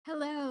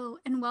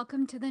and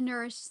welcome to the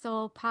Nourished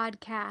Soul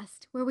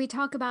podcast, where we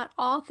talk about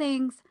all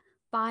things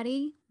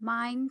body,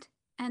 mind,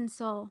 and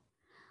soul.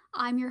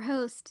 I'm your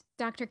host,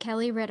 Dr.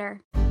 Kelly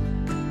Ritter. I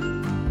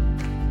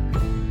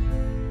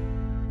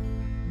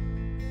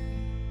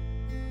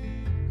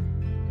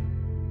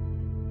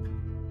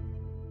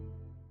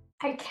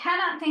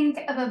cannot think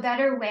of a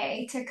better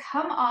way to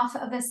come off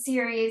of a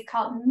series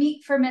called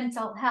Meat for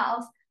Mental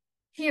Health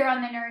here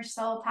on the Nourished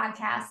Soul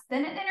podcast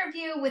than an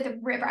interview with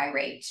Ribeye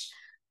Rach.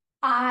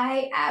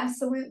 I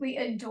absolutely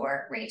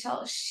adore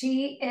Rachael.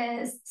 She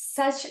is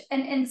such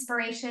an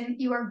inspiration.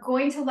 You are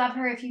going to love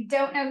her. If you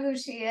don't know who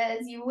she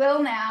is, you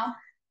will now.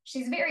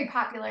 She's very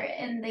popular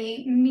in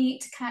the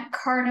meat kind of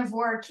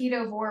carnivore,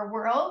 ketovore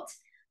world.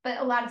 But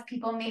a lot of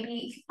people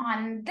maybe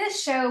on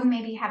this show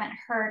maybe haven't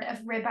heard of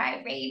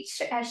Ribeye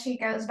Rach as she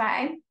goes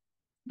by.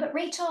 But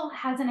Rachael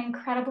has an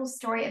incredible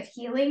story of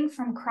healing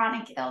from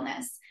chronic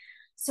illness.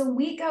 So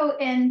we go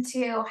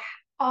into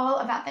all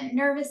about the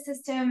nervous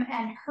system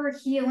and her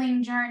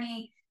healing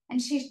journey, and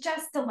she's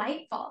just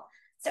delightful.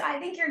 So I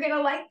think you're going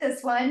to like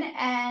this one,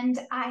 and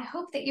I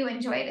hope that you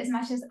enjoy it as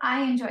much as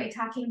I enjoy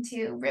talking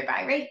to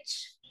Ribeye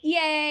Rach.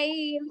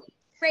 Yay!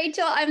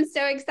 Rachael, I'm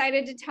so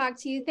excited to talk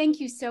to you. Thank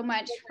you so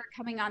much for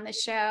coming on the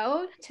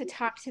show to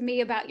talk to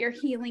me about your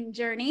healing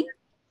journey.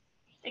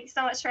 Thanks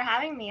so much for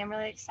having me. I'm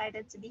really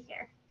excited to be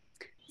here.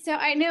 So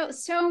I know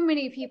so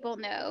many people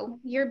know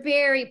you're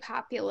very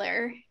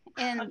popular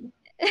in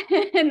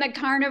in the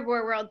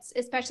carnivore world,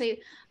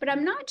 especially, but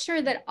I'm not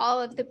sure that all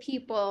of the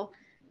people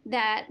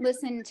that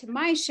listen to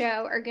my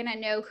show are going to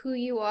know who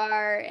you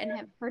are and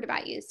have heard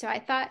about you. So I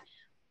thought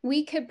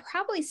we could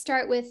probably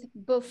start with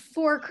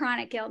before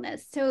chronic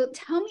illness. So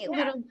tell me a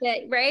little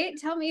bit, right?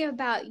 Tell me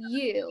about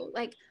you.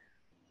 Like,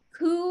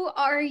 who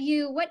are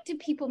you? What do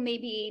people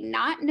maybe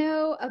not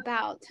know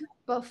about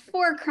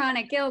before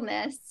chronic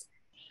illness?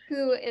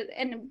 Who is,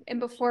 and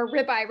before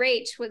Ribeye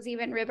Rach was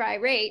even Ribeye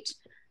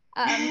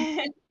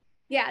Rach.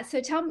 Yeah,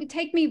 so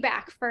take me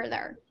back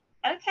further.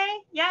 Okay,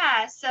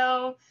 yeah.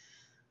 So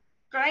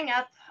growing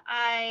up,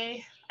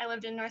 I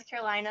lived in North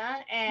Carolina,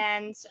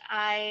 and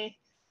I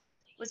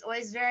was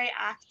always very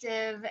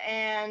active.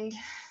 And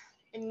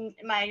in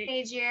my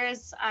teenage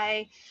years,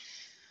 I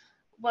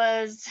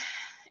was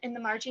in the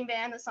marching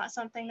band. That's not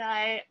something that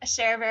I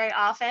share very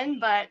often,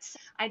 but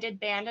I did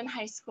band in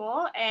high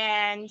school.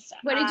 And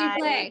what did you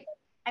play?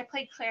 I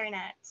played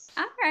clarinet.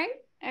 All right.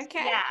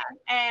 Okay. Yeah,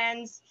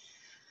 and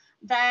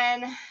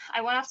then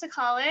I went off to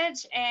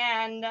college,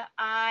 and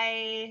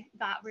I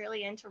got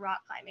really into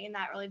rock climbing, and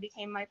that really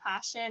became my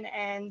passion.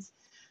 And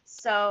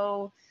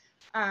so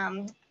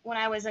when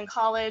I was in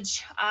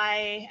college,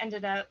 I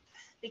ended up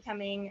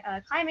becoming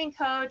a climbing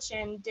coach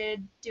and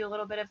did do a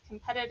little bit of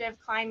competitive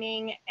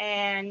climbing.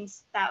 And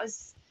that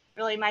was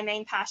really my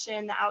main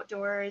passion, the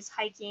outdoors,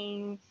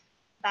 hiking,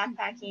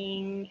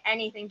 backpacking,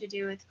 anything to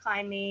do with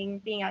climbing.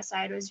 Being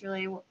outside was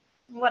really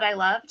what I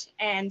loved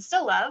and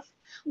still love.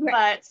 Right.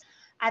 But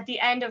at the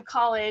end of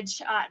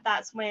college,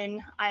 that's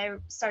when I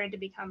started to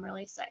become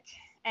really sick.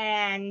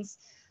 And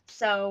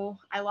so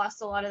I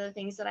lost a lot of the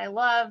things that I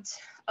loved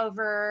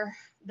over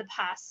the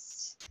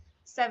past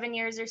 7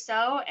 years or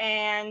so.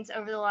 And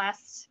over the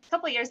last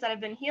couple of years that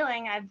I've been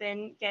healing, I've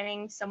been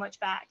getting so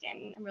much back,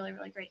 and I'm really,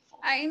 really grateful.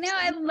 I know.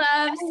 I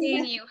love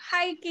seeing you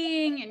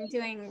hiking and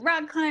doing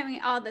rock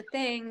climbing, all the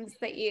things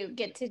that you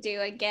get to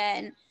do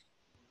again.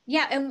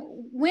 Yeah. And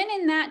when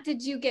in that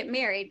did you get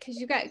married? Because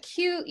you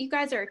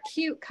guys are a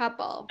cute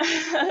couple.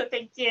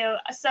 Thank you.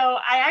 So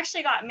I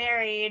actually got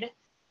married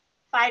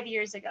 5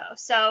 years ago.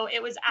 So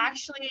it was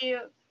actually,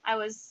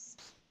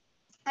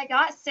 I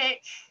got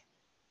sick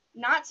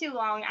not too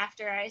long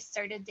after I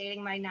started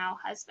dating my now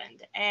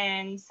husband,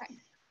 and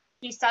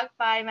he stuck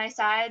by my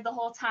side the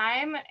whole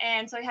time.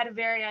 And so I had a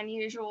very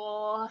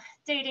unusual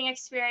dating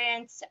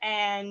experience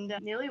and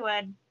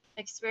newlywed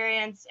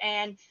experience.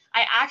 And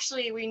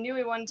we knew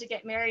we wanted to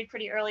get married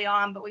pretty early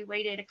on, but we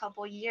waited a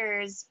couple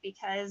years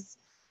because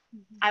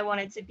I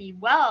wanted to be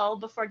well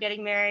before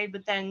getting married.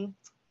 But then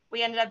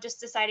we ended up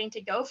just deciding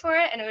to go for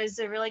it. And it was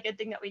a really good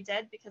thing that we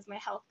did, because my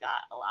health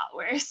got a lot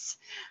worse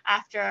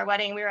after our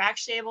wedding. We were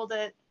actually able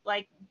to,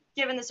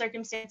 given the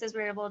circumstances,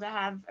 we were able to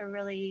have a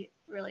really,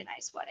 really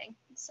nice wedding.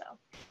 So,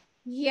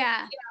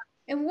 yeah.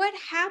 And what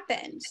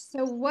happened?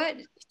 So what,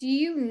 do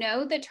you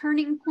know the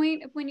turning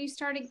point of when you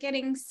started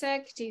getting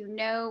sick? Do you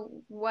know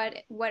what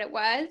it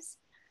was?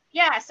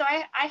 Yeah, so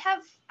I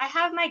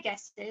have my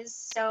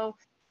guesses. So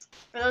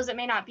for those that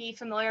may not be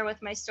familiar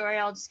with my story,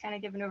 I'll just kind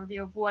of give an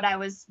overview of what I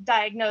was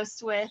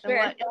diagnosed with. Sure.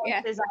 And what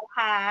illnesses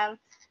I have.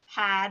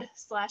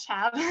 So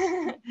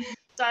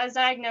I was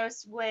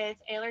diagnosed with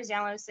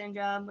Ehlers-Danlos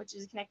syndrome, which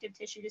is a connective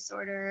tissue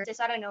disorder,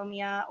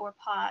 dysautonomia or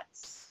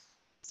POTS,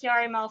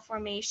 Chiari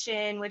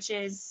malformation, which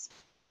is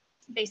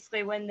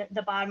basically when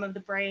the bottom of the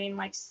brain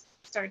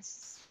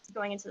starts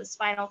going into the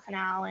spinal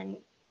canal and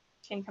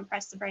can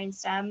compress the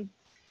brainstem.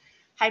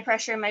 High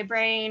pressure in my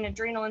brain,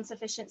 adrenal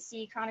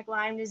insufficiency, chronic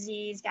Lyme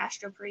disease,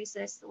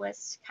 gastroparesis, the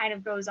list kind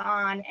of goes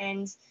on.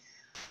 And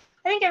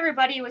I think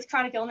everybody with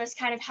chronic illness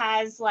kind of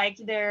has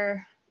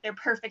their their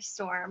perfect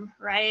storm,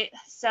 right?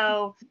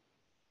 So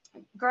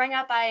growing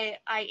up, I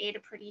ate a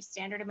pretty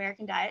standard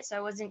American diet, so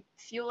I wasn't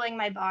fueling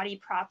my body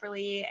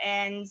properly.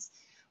 And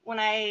when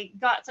I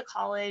got to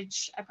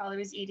college, I probably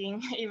was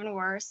eating even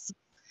worse.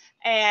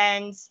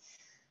 And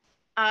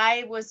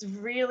I was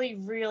really,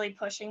 really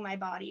pushing my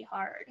body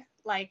hard.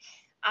 Like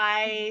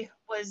I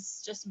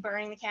was just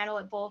burning the candle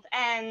at both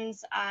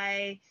ends.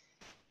 I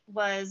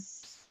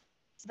was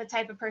the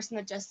type of person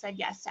that just said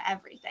yes to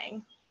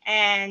everything.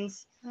 And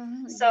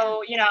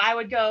so, you know, I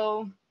would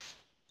go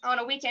on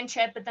a weekend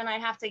trip, but then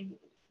I'd have to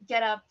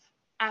get up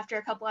after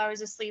a couple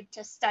hours of sleep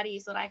to study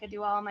so that I could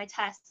do all of my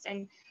tests.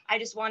 And I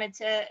just wanted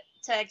to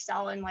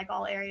excel in like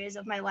all areas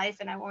of my life,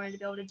 and I wanted to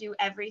be able to do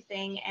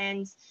everything.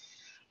 And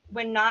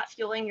when not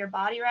fueling your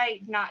body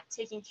right, not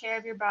taking care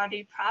of your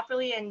body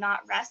properly, and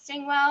not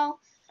resting well,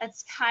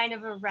 that's kind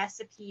of a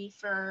recipe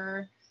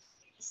for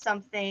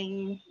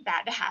something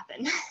bad to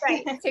happen.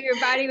 Right. So your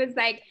body was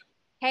like,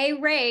 hey,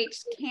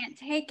 Rach, can't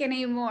take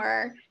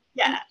anymore.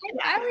 Yeah.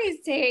 I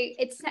always say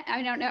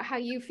I don't know how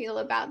you feel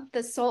about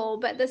the soul,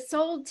 but the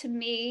soul to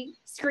me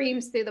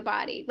screams through the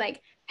body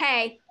like,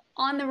 hey,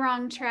 on the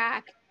wrong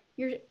track.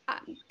 You're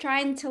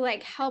trying to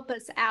like help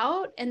us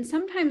out. And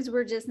sometimes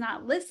we're just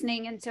not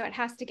listening. And so it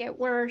has to get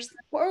worse,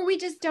 or we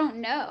just don't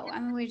know. I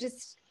mean, we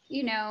just,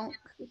 you know,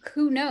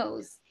 who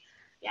knows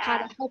how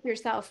to help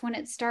yourself when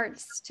it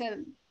starts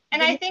to.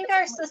 And I think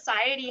our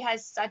society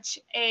has such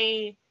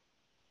a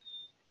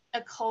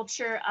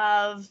culture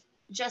of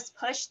just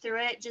push through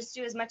it, just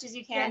do as much as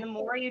you can. The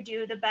more you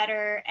do, the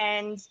better.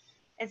 And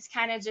it's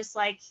kind of just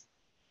like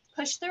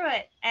push through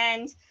it.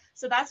 And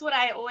so that's what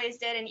I always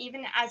did. And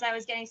even as I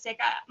was getting sick,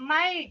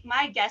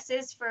 my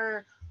guesses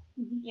for,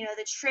 you know,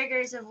 the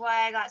triggers of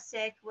why I got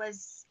sick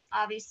was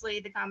obviously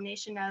the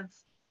combination of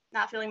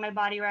not feeling my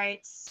body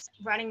right,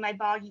 running my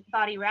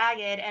body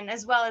ragged, and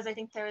as well as I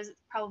think there was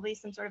probably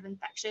some sort of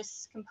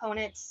infectious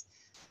components.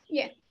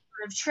 Sort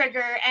of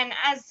trigger. And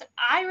as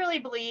I really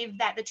believe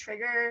that the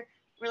trigger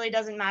really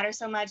doesn't matter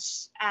so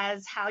much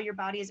as how your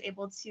body is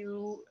able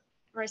to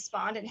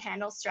respond and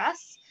handle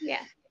stress.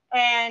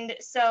 And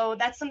so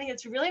that's something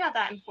that's really not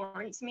that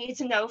important to me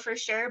to know for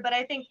sure. But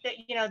I think that,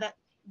 you know, that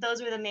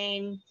those were the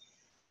main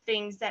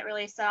things that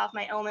really set off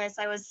my illness.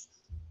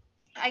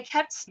 I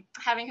kept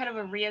having kind of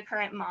a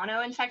reoccurrent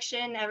mono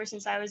infection ever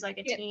since I was like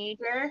a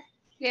teenager.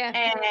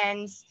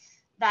 And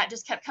that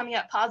just kept coming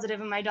up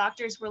positive. And my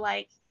doctors were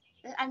like,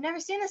 I've never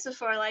seen this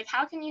before. Like,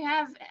 how can you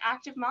have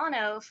active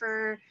mono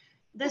for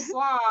this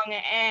long?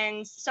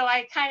 And so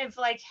I kind of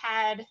like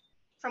had,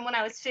 from when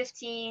I was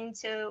 15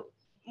 to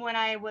when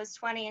I was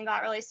 20 and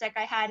got really sick,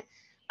 I had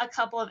a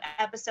couple of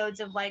episodes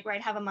of like where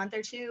I'd have a month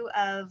or two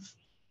of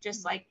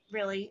just like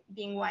really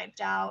being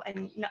wiped out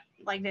and not,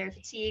 like very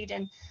fatigued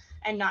and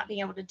not being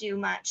able to do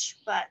much.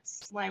 But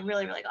when I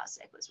really, really got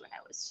sick was when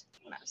I was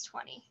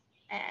 20.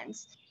 And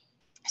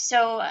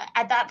so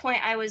at that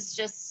point I was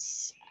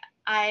just,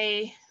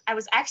 I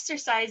was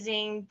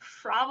exercising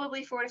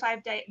probably 4 to 5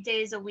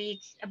 days a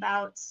week,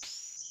 about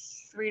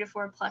 3 to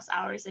 4 plus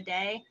hours a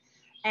day.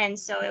 And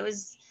so it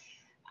was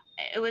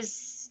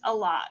a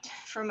lot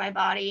for my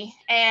body.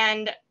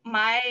 And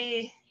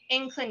my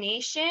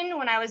inclination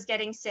when I was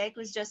getting sick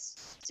was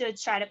just to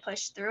try to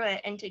push through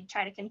it and to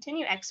try to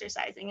continue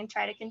exercising and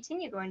try to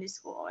continue going to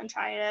school and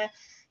try to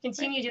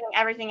continue doing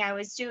everything I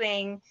was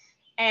doing.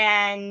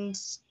 And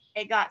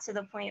it got to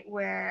the point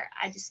where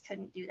I just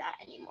couldn't do that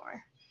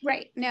anymore.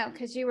 Right. No,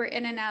 because you were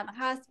in and out of the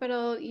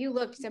hospital. You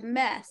looked a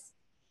mess.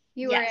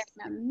 You were in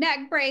a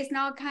neck brace and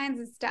all kinds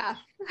of stuff.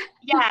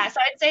 Yeah. So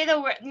I'd say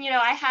you know,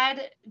 I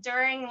had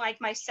during like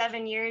my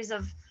 7 years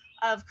of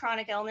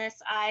chronic illness,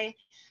 I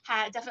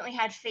definitely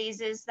had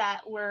phases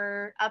that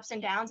were ups and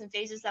downs and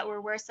phases that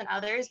were worse than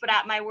others. But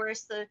at my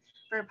worst,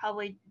 for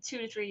probably 2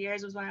 to 3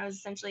 years was when I was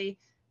essentially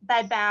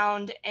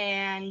bedbound,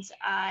 and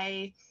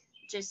I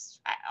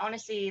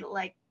honestly,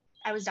 like,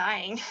 I was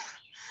dying.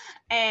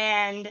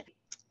 And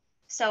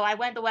so I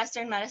went the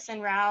Western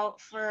medicine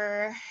route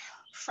for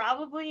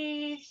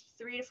probably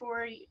 3 to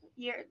 4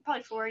 years,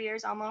 probably 4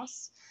 years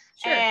almost.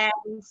 And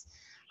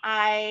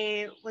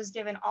I was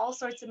given all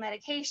sorts of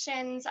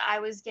medications. I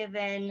was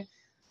given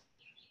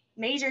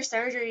major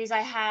surgeries.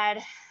 I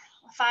had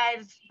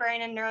 5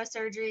 brain and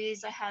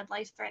neurosurgeries. I had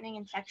life-threatening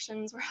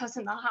infections where I was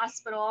in the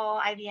hospital,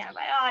 IV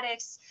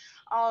antibiotics,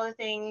 all the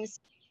things.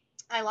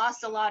 I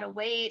lost a lot of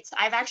weight.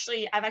 I've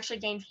actually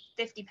gained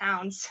 50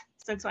 pounds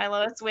since my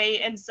lowest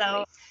weight. And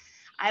so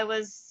I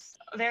was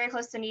very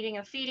close to needing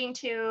a feeding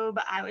tube.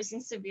 I was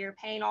in severe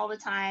pain all the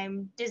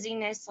time,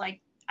 dizziness, like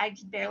I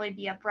could barely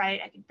be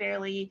upright.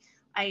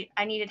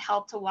 I needed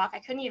help to walk. I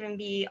couldn't even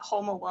be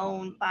home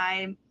alone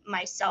by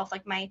myself.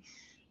 Like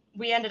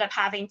we ended up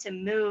having to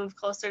move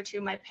closer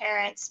to my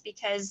parents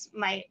because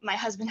my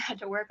husband had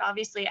to work,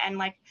 obviously, and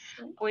like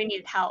we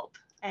needed help.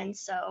 And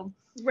so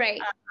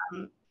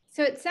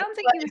so it sounds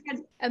like you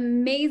had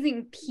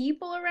amazing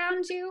people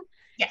around you.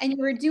 And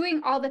you were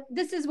doing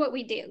this is what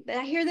we do.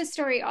 I hear this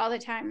story all the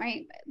time,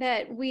 right?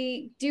 That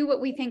we do what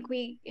we think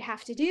we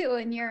have to do.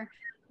 And you're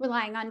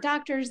relying on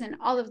doctors and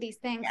all of these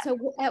things. Yeah.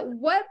 So at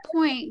what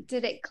point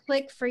did it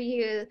click for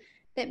you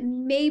that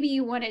maybe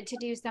you wanted to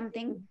do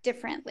something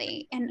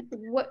differently? And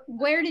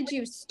where did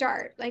you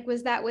start? Like,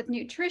 was that with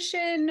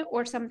nutrition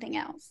or something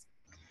else?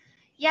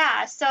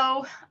 Yeah.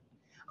 So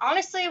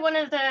honestly, one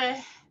of the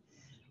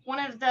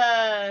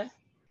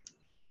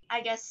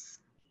I guess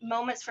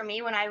moments for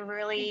me when I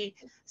really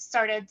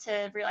started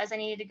to realize I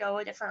needed to go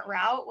a different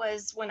route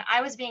was when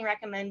I was being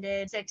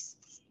recommended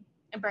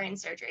brain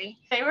surgery.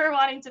 They were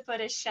wanting to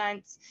put a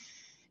shunt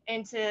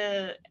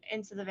into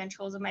the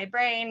ventricles of my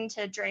brain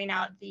to drain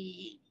out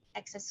the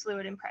excess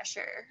fluid and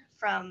pressure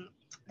from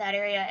that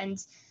area. And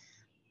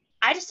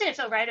I just didn't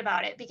feel right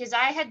about it because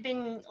I had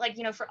been like,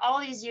 for all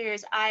these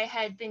years, I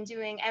had been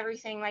doing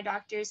everything my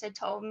doctors had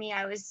told me.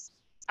 I was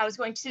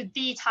going to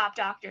the top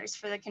doctors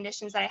for the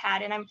conditions that I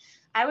had. And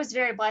I was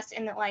very blessed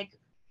in that, like,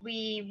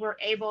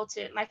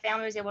 my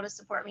family was able to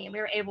support me and we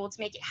were able to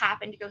make it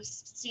happen to go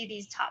see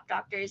these top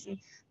doctors.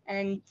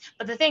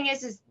 But the thing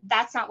is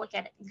that's not what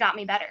got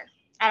me better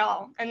at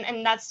all.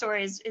 And that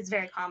story is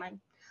very common.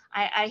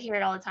 I hear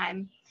it all the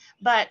time.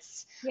 But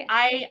Yeah.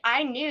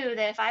 I knew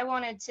that if I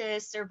wanted to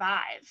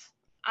survive,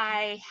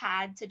 I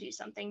had to do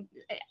something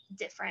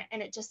different.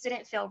 And it just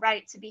didn't feel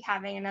right to be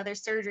having another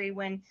surgery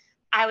when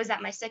I was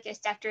at my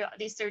sickest after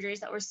these surgeries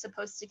that were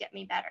supposed to get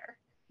me better.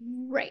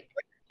 Right.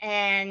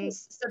 And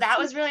so that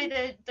was really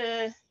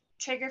the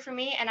trigger for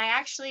me. And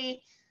I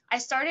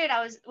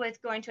was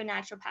with going to a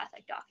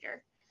naturopathic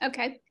doctor.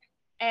 Okay.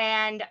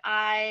 And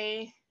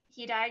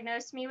he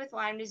diagnosed me with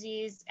Lyme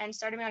disease and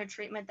started me on a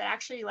treatment that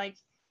actually like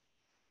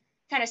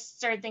kind of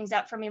stirred things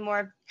up for me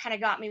more, kind of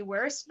got me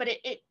worse. But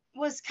it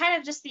was kind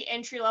of just the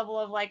entry level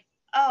of like,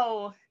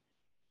 oh,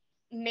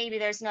 maybe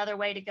there's another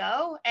way to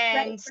go.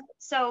 And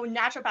so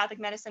naturopathic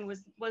medicine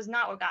was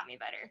not what got me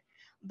better,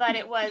 but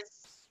it was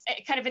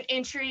kind of an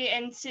entry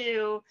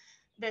into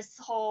this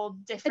whole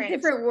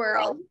different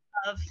world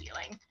of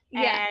healing.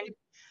 Yeah. And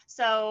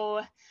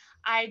so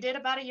I did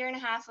about 1.5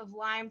 years of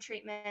Lyme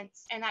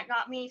treatments, and that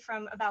got me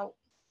from about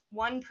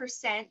 1%.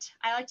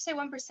 I like to say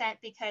 1%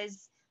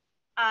 because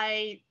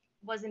I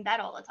was in bed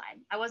all the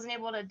time. I wasn't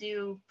able to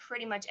do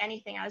pretty much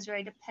anything. I was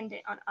very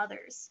dependent on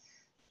others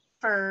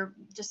for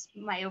just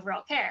my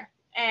overall care.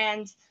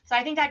 And so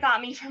I think that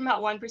got me from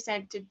about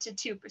 1% to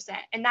 2%.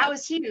 And that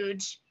was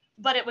huge,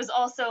 but it was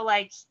also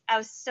like, I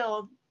was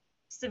still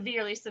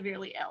severely,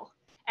 severely ill.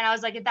 And I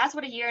was like, if that's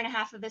what 1.5 years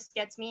of this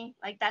gets me,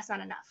 like, that's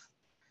not enough.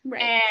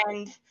 Right.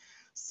 And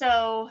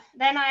so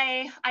then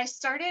I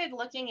started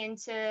looking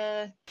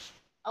into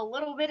a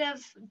little bit of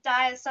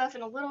diet stuff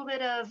and a little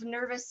bit of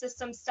nervous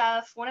system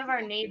stuff. One of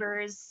our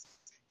neighbors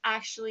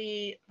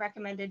actually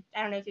recommended,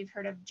 I don't know if you've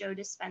heard of Joe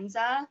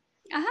Dispenza,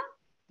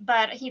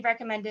 but he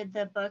recommended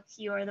the book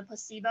You're the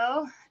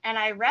Placebo, and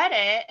I read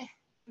it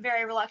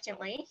very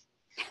reluctantly.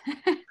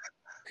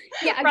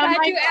 Yeah, I'm glad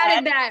you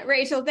added that,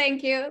 Rachel.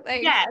 Thank you.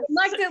 Like, yes.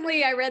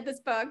 Reluctantly, I read this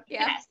book.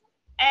 Yeah. Yes.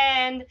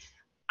 And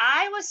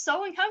I was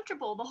so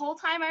uncomfortable the whole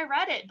time I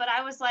read it, but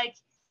I was like,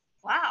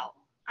 wow.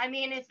 I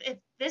mean, if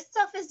this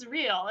stuff is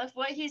real, if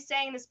what he's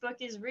saying in this book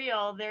is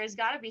real, there's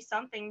got to be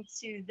something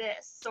to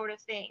this sort of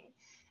thing.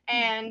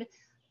 And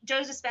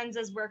Joe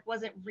Dispenza's work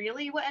wasn't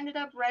really what ended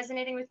up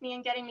resonating with me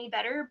and getting me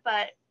better,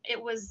 but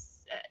it was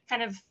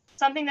kind of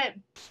something that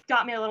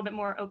got me a little bit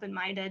more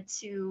open-minded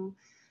to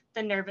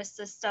the nervous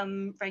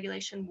system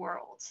regulation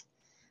world.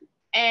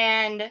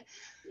 And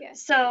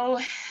so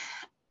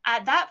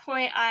at that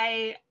point,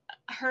 I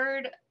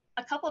heard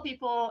a couple of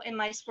people in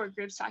my support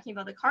groups talking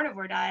about the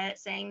carnivore diet,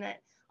 saying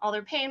that all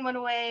their pain went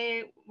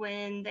away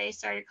when they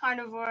started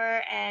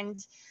carnivore. And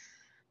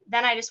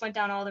then I just went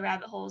down all the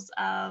rabbit holes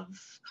of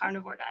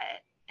carnivore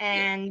diet.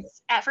 And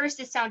at first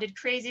it sounded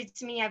crazy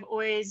to me. I've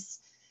always,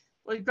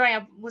 growing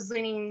up, was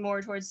leaning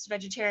more towards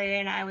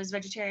vegetarian. I was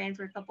vegetarian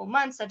for a couple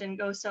months. That didn't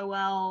go so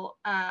well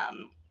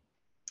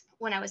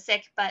when I was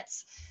sick, but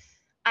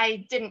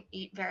I didn't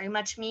eat very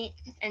much meat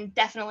and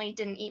definitely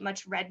didn't eat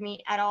much red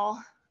meat at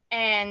all.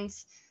 And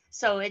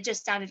so it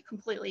just sounded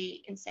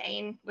completely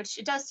insane, which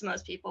it does to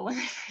most people when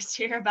they first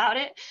hear about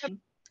it.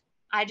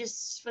 I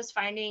just was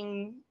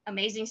finding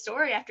amazing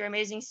story after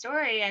amazing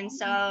story. And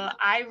so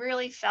I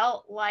really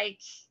felt like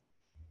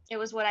it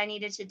was what I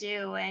needed to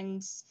do.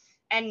 And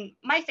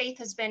my faith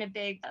has been a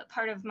big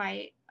part of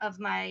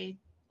my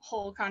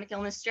whole chronic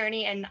illness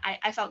journey. And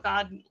I felt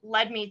God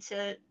led me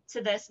to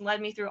this and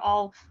led me through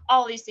all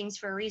these things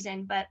for a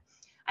reason. But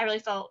I really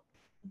felt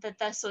that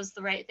this was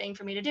the right thing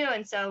for me to do.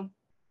 And so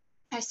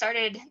I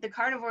started the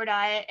carnivore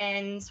diet,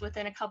 and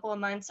within a couple of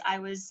months, I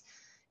was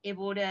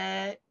able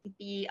to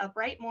be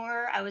upright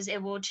more. I was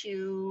able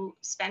to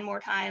spend more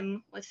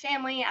time with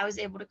family. I was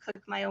able to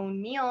cook my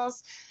own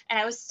meals, and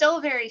I was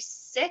still very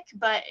sick,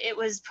 but it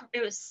was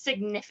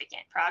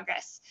significant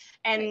progress.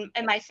 And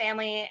my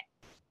family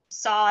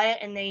saw it,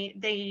 and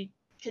they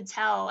could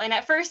tell. And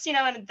at first, you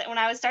know, when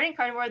I was starting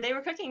carnivore, they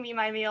were cooking me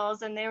my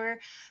meals and they were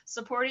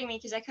supporting me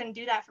because I couldn't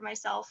do that for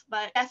myself,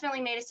 but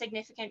definitely made a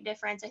significant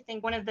difference. I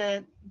think one of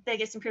the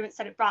biggest improvements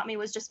that it brought me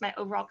was just my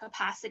overall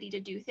capacity to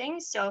do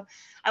things. So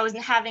I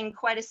wasn't having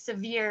quite as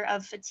severe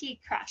of fatigue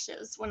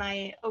crashes when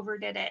I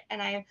overdid it.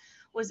 And I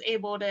was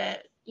able to,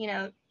 you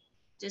know,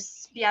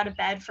 just be out of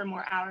bed for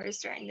more hours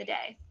during the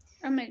day.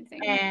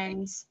 Amazing.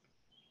 And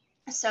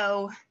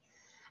so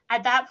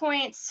at that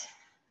point,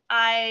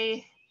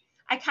 I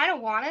kind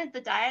of wanted the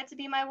diet to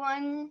be my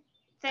one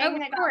thing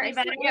that got me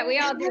better. Yeah, we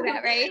all do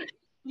that, right?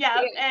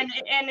 Yeah, and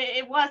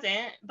it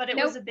wasn't, but it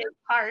was a big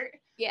part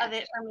of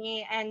it for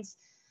me. And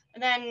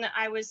then and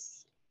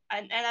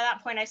at that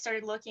point I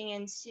started looking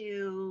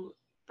into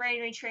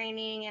brain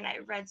retraining, and I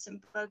read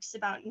some books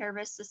about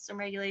nervous system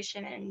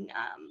regulation and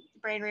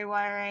brain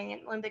rewiring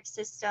and limbic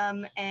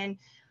system, and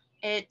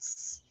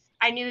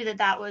I knew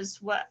that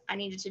was what I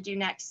needed to do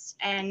next.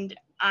 And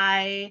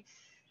I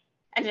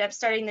ended up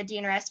starting the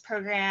DNRS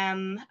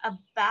program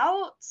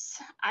about,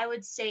 I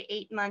would say,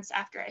 8 months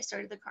after I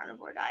started the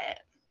carnivore diet.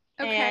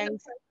 Okay. And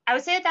I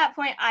would say at that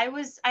point, I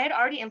had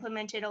already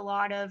implemented a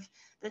lot of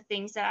the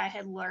things that I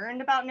had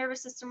learned about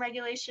nervous system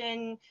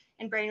regulation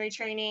and brain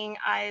retraining.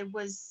 I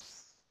was,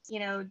 you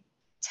know,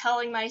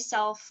 telling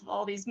myself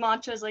all these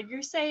mantras like,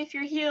 you're safe,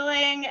 you're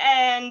healing,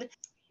 and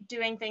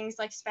doing things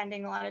like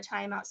spending a lot of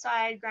time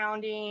outside,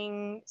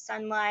 grounding,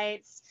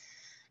 sunlight,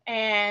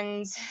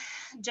 and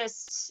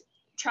just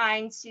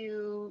trying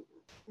to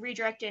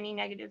redirect any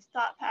negative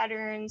thought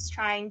patterns,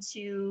 trying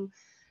to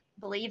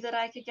believe that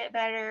I could get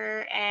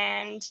better,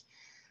 and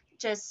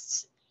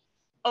just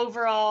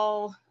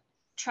overall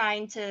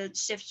trying to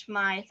shift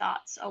my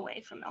thoughts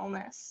away from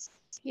illness.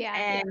 Yeah.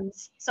 And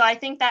so I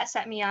think that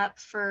set me up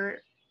for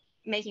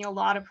making a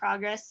lot of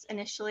progress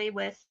initially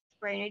with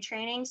brain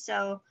retraining.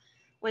 So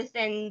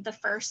within the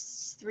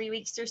first 3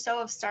 weeks or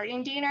so of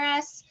starting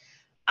DNRS,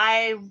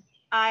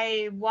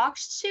 I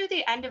walked to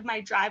the end of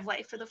my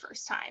driveway for the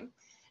first time.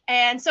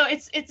 And so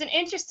it's an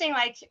interesting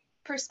like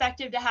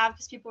perspective to have,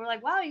 because people were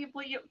like, wow,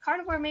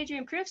 carnivore made you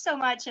improve so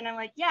much. And I'm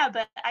like, yeah,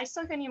 but I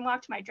still couldn't even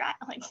walk to my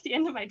the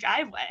end of my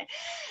driveway.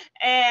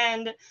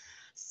 And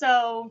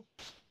so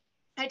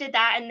I did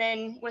that. And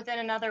then within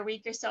another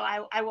week or so,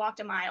 I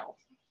walked a mile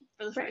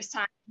for the first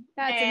time.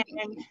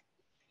 And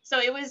so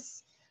it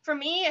was, for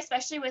me,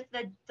 especially with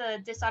the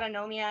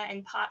dysautonomia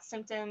and POTS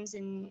symptoms,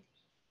 and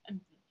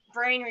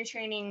brain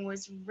retraining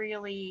was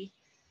really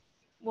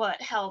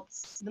what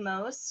helped the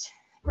most.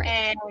 Right.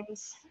 And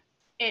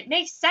it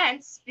makes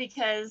sense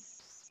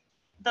because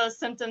those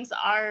symptoms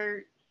are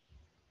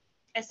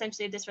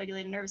essentially a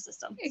dysregulated nervous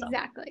system.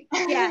 Exactly.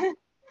 So. Yeah.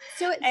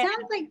 So it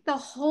sounds like the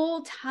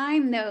whole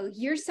time, though,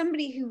 you're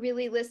somebody who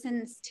really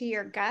listens to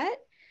your gut.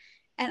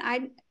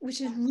 And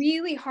which is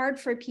really hard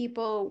for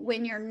people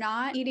when you're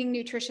not eating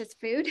nutritious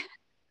food.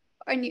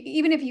 And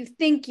even if you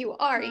think you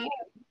are eating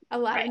a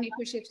lot of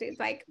nutritious foods,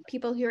 like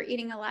people who are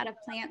eating a lot of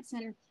plants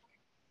and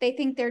they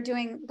think they're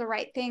doing the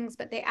right things,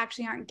 but they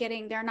actually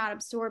they're not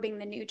absorbing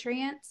the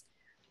nutrients.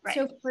 Right.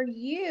 So for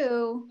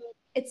you,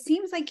 it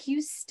seems like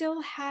you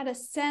still had a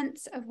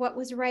sense of what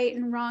was right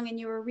and wrong, and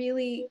you were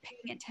really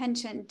paying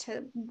attention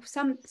to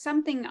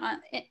something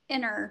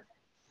inner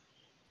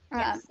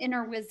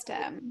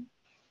wisdom.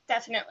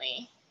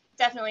 Definitely.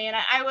 And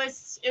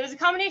it was a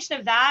combination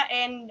of that,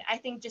 and I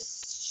think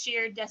just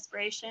sheer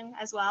desperation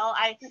as well.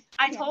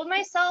 I told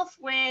myself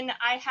when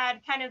I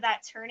had kind of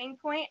that turning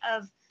point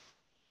of,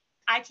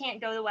 I can't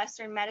go the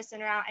Western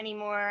medicine route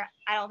anymore.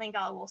 I don't think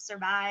I will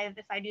survive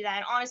if I do that.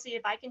 And honestly,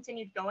 if I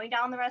continued going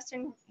down the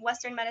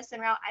Western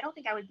medicine route, I don't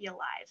think I would be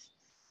alive.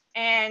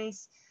 And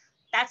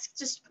that's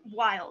just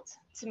wild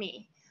to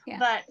me. Yeah.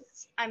 But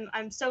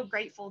I'm so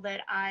grateful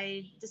that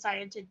I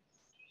decided to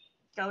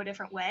go a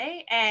different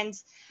way. And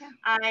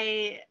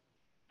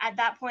at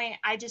that point,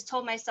 I just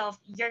told myself,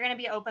 you're going to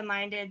be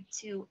open-minded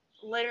to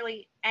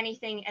literally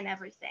anything and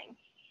everything.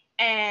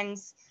 And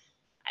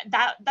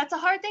that's a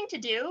hard thing to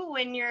do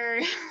when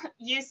you're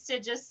used to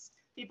just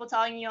people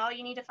telling you, oh,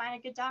 you need to find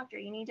a good doctor,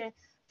 you need to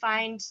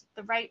find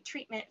the right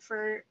treatment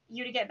for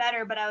you to get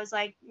better. But I was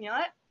like, you know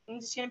what, I'm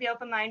just going to be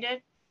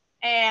open-minded,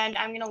 and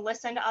I'm going to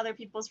listen to other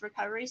people's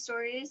recovery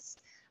stories,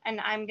 and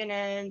I'm going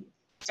to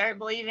start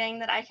believing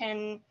that I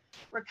can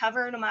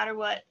recover no matter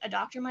what a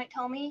doctor might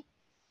tell me.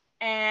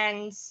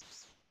 And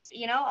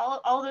you know,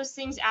 all those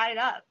things added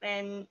up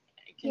and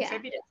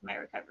contributed to my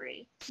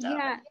recovery. So.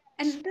 Yeah.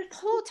 And this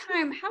whole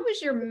time, how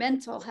was your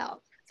mental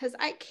health? Because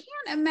I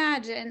can't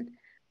imagine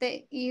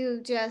that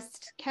you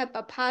just kept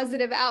a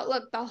positive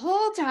outlook the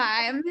whole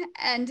time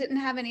and didn't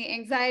have any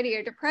anxiety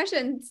or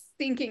depression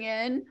sinking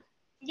in.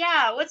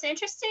 Yeah, what's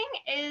interesting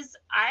is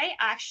I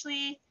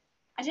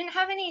didn't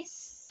have any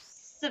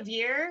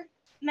severe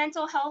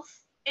mental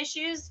health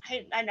issues.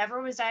 I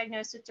never was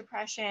diagnosed with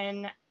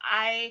depression.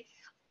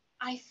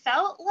 I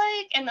felt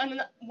like, and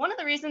one of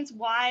the reasons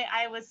why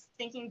I was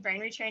thinking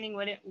brain retraining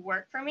wouldn't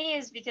work for me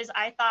is because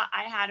I thought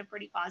I had a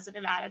pretty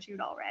positive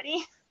attitude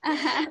already.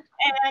 Uh-huh.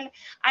 And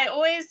I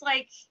always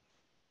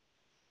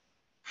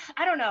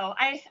I don't know.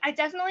 I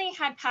definitely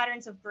had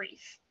patterns of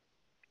grief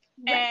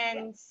Right.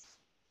 and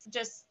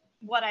just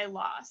what I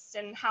lost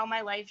and how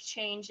my life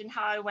changed and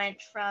how I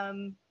went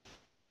from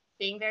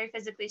being very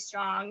physically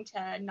strong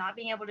to not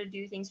being able to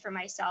do things for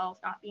myself,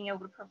 not being able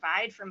to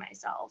provide for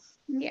myself.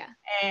 Yeah.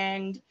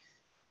 And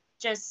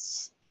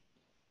just,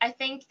 I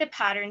think the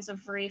patterns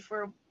of grief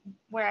were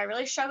where I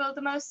really struggled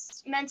the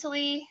most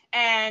mentally.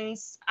 And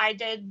I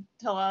did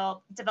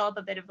develop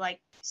a bit of like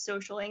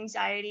social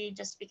anxiety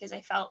just because I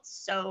felt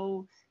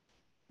so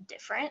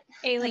different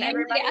than Alien.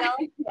 everybody Yeah.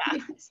 else.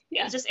 Yeah.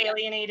 Yeah. Just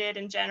alienated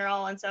in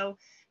general. And so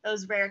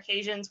those rare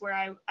occasions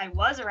where I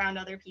was around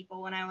other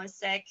people when I was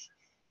sick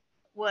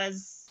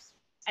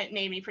it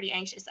made me pretty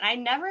anxious. And I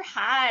never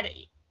had,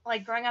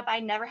 like growing up, I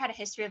never had a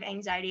history of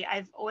anxiety.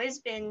 I've always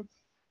been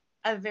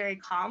a very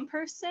calm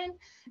person.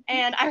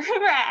 And I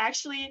remember I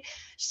actually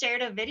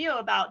shared a video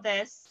about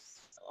this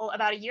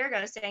about a year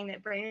ago saying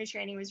that brain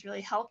retraining was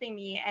really helping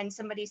me. And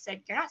somebody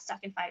said, "You're not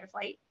stuck in fight or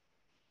flight.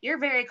 You're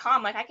very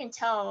calm. Like I can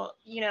tell,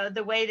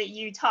 the way that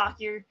you talk,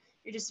 you're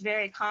just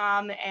very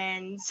calm."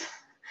 And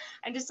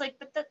I'm just like,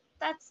 but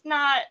that's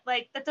not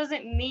like, that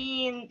doesn't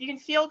mean you can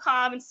feel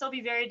calm and still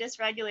be very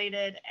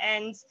dysregulated.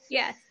 And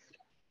Yes.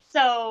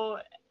 so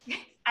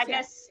I Yeah.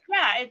 guess,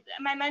 yeah,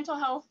 my mental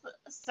health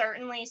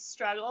certainly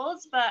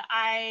struggled, but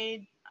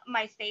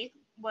my faith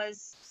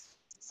was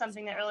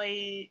something that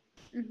really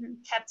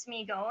Mm-hmm. kept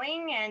me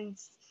going. And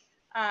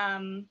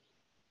um,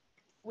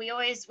 we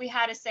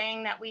had a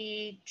saying that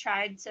we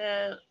tried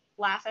to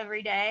laugh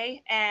every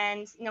day,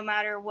 and no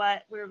matter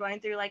what we were going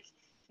through, like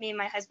me and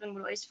my husband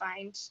would always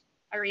find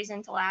a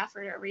reason to laugh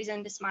or a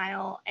reason to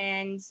smile.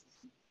 And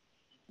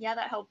yeah,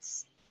 that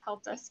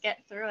helped us get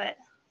through it.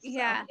 So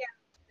Yeah.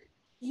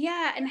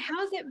 Yeah. And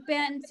how's it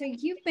been? So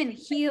you've been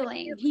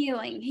healing,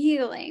 healing,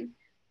 healing.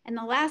 And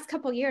the last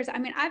couple years, I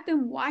mean, I've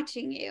been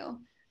watching you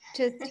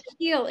just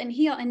heal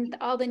and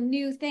all the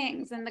new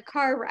things and the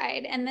car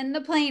ride and then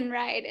the plane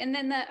ride and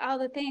then all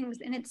the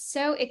things. And it's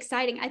so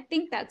exciting. I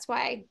think that's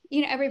why,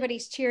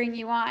 everybody's cheering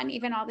you on,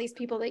 even all these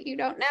people that you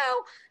don't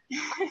know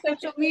on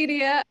social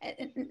media,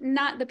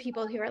 not the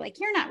people who are like,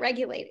 you're not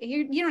regulated.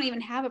 You don't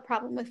even have a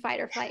problem with fight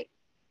or flight.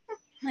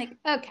 Like,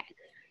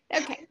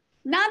 okay,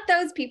 not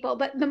those people,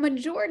 but the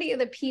majority of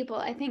the people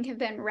I think have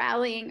been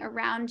rallying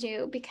around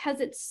you because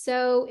it's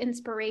so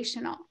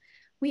inspirational.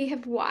 We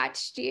have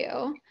watched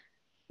you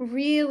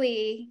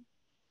really.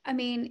 I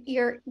mean,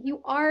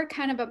 you are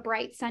kind of a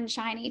bright,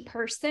 sunshiny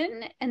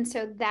person. And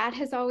so that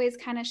has always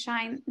kind of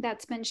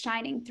that's been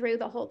shining through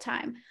the whole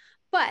time.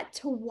 But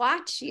to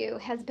watch you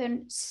has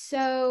been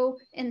so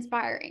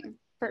inspiring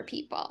for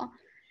people.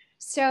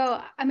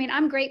 So, I mean,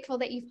 I'm grateful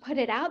that you've put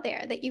it out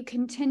there, that you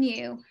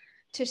continue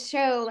to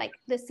show, like,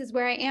 this is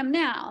where I am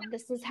now.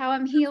 This is how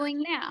I'm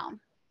healing now.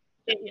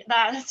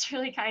 that's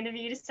really kind of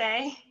you to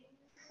say.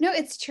 No,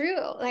 it's true.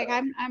 Like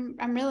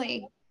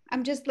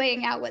I'm just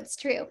laying out what's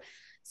true.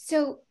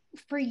 So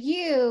for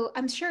you,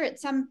 I'm sure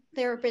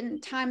there have been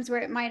times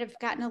where it might have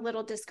gotten a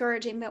little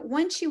discouraging, but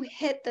once you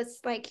hit this,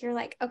 like you're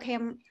like, okay,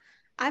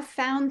 I've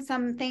found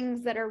some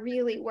things that are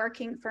really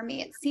working for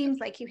me. It seems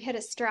like you hit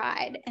a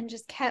stride and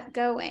just kept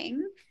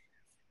going.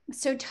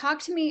 So talk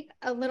to me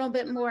a little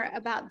bit more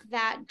about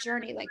that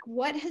journey. Like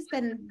what has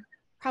been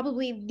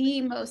probably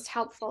the most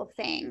helpful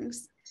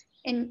things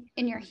in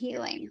your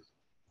healing?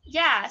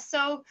 Yeah,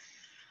 so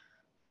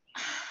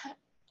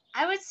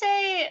I would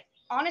say,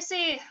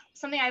 honestly,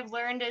 something I've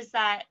learned is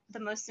that the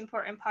most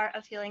important part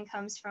of healing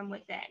comes from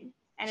within.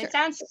 And Sure. it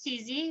sounds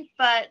cheesy,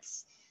 but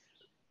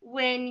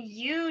when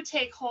you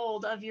take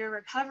hold of your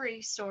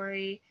recovery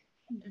story,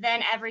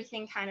 then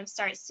everything kind of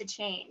starts to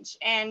change.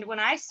 And when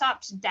I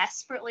stopped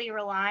desperately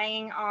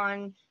relying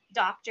on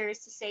doctors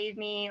to save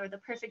me or the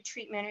perfect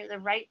treatment or the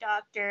right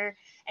doctor,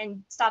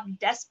 and stopped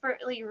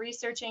desperately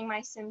researching my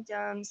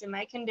symptoms and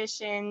my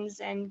conditions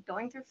and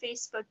going through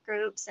Facebook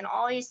groups and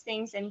all these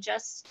things, and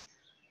just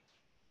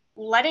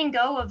letting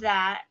go of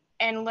that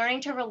and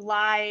learning to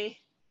rely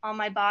on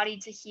my body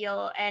to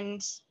heal,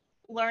 and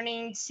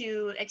learning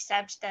to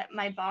accept that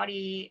my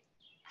body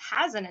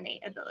has an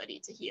innate ability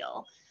to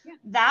heal. Yeah.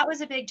 That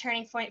was a big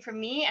turning point for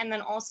me. And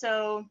then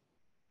also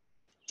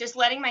just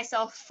letting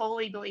myself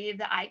fully believe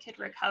that I could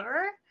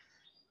recover,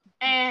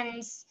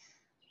 and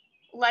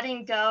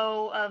letting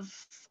go of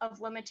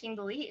limiting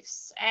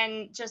beliefs,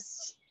 and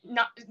just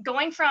not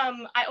going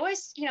from, I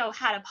always,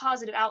 had a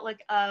positive outlook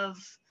of,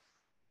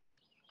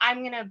 I'm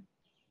going to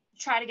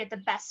try to get the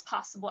best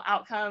possible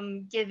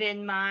outcome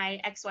given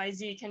my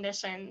XYZ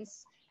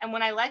conditions. And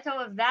when I let go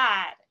of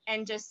that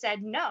and just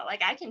said, no,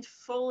 like I can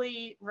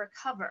fully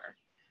recover,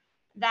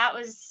 that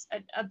was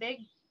a big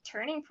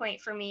turning point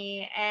for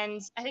me.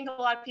 And I think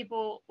a lot of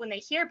people, when they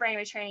hear brain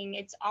retraining,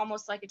 it's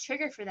almost like a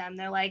trigger for them.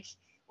 They're like,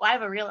 well, I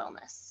have a real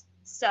illness,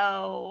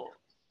 so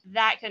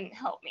that couldn't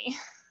help me.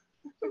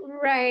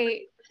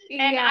 Right.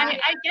 And Yeah. I mean,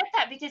 I get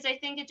that, because I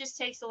think it just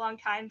takes a long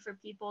time for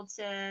people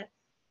to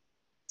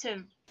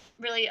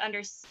really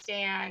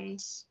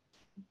understand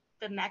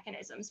the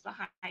mechanisms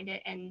behind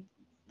it and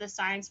the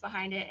science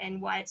behind it,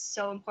 and why it's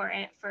so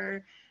important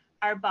for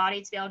our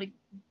body to be able to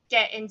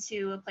get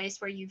into a place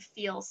where you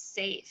feel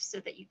safe so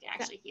that you can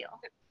actually heal.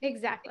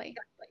 Exactly.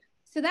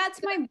 So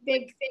that's my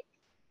big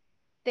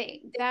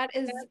thing. That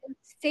is,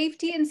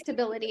 safety and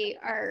stability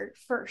are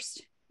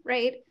first,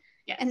 right?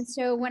 Yes. And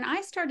so when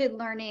I started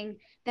learning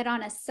that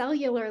on a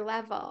cellular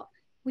level,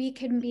 we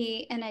can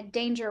be in a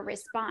danger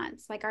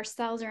response, like our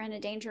cells are in a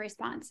danger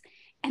response.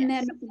 And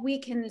Yes. then we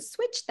can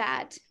switch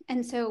that.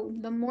 And so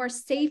the more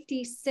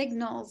safety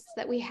signals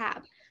that we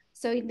have,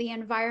 so the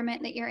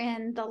environment that you're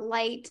in, the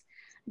light,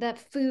 the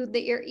food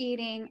that you're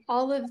eating,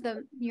 all of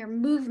your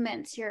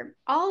movements,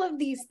 all of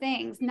these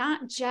things,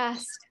 not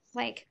just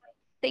like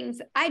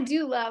things. I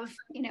do love,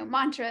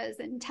 mantras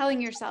and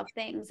telling yourself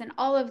things and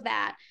all of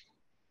that.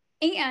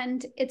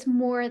 And it's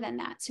more than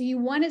that. So you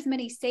want as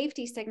many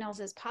safety signals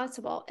as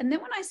possible. And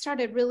then when I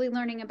started really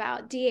learning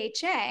about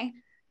DHA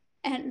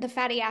and the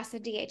fatty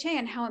acid DHA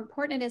and how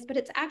important it is, but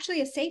it's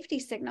actually a safety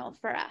signal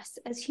for us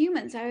as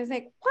humans, I was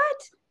like,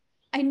 what?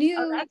 I knew.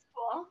 Oh, that's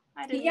cool.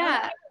 I didn't know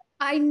that.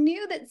 I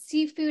knew that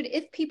seafood,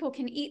 if people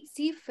can eat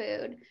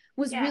seafood,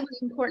 was really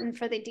important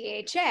for the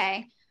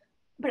DHA,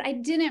 but I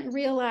didn't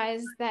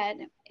realize that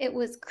it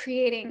was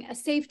creating a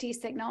safety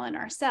signal in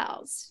our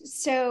cells.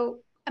 So,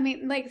 I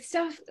mean, like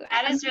stuff.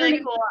 That is really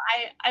cool.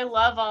 I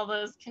love all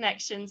those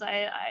connections.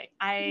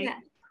 I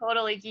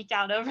totally geek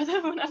out over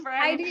them whenever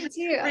I'm do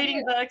too.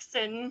 reading books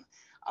and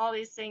all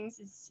these things.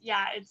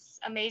 It's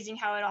amazing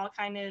how it all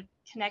kind of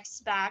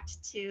connects back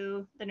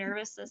to the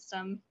nervous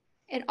system.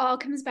 It all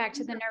comes back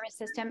to the nervous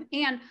system,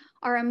 and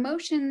our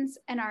emotions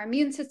and our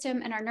immune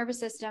system and our nervous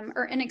system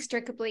are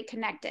inextricably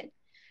connected.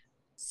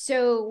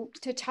 So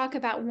to talk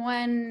about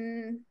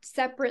one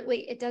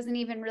separately, it doesn't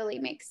even really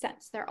make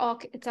sense.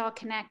 It's all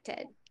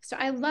connected. So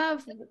I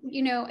love,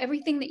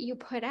 everything that you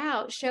put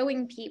out,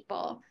 showing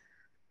people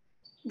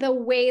the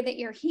way that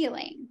you're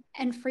healing.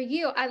 And for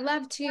you, I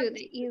love too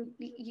that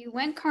you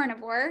went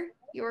carnivore.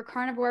 You were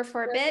carnivore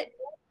for a bit,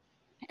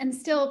 and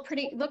still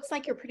looks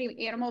like you're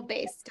pretty animal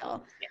based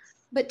still. Yes.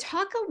 But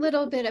talk a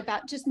little bit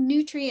about just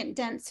nutrient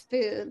dense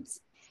foods.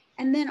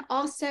 And then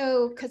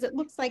also, because it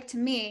looks like to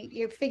me,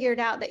 you figured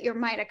out that your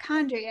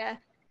mitochondria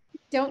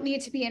don't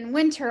need to be in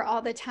winter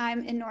all the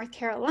time in North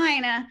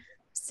Carolina.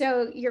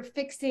 So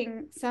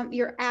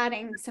you're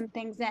adding some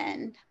things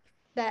in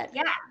that.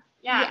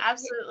 Yeah,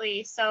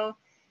 absolutely. So,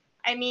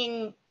 I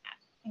mean,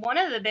 one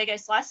of the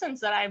biggest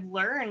lessons that I've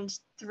learned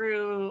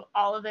through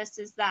all of this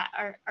is that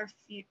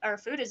our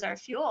food is our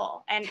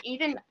fuel. And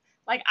even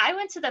like I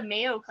went to the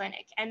Mayo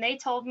Clinic and they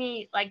told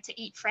me like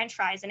to eat French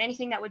fries and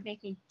anything that would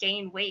make me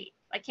gain weight.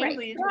 Like, can you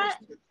believe that?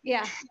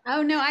 Yeah.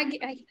 Oh no,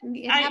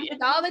 it happens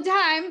all the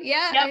time.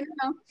 Yeah, yep. I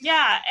know.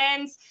 Yeah,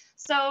 and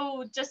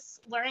so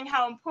just learning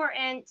how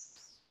important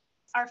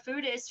our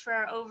food is for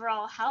our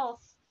overall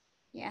health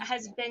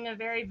has been a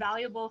very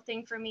valuable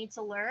thing for me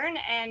to learn.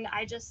 And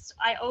I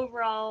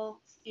overall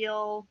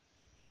feel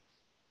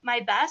my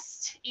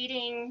best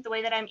eating the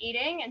way that I'm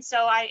eating. And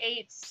so I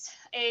ate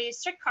a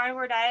strict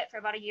carnivore diet for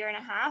about 1.5 years.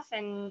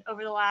 And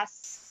over the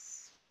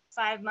last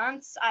 5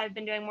 months, I've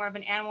been doing more of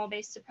an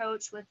animal-based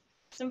approach with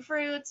some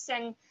fruits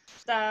and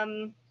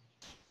some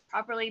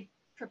properly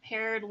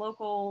prepared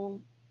local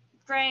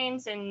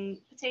grains and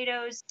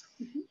potatoes.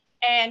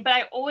 Mm-hmm. But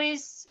I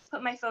always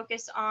put my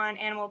focus on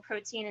animal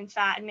protein and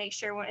fat and make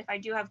sure if I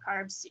do have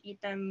carbs to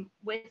eat them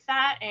with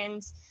that.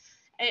 And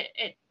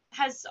it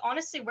has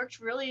honestly worked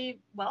really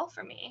well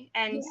for me.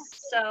 And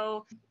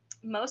so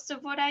most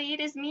of what I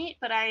eat is meat,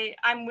 but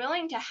I'm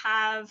willing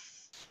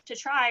to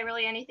try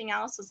really anything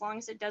else as long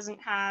as it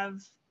doesn't have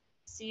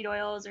seed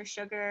oils or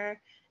sugar.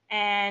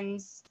 And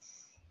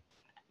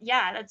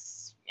I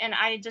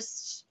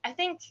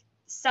think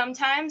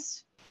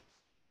sometimes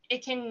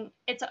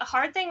it's a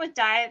hard thing with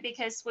diet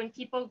because when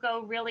people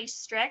go really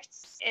strict,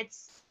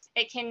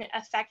 it can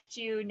affect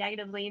you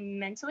negatively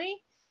mentally.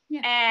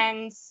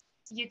 And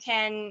you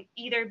can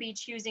either be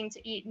choosing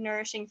to eat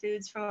nourishing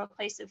foods from a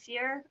place of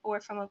fear or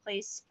from a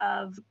place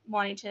of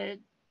wanting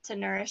to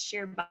nourish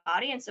your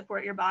body and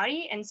support your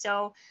body. And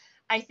so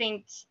I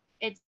think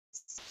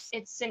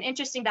it's an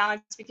interesting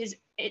balance because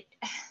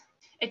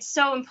it's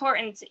so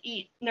important to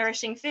eat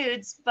nourishing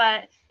foods,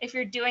 but if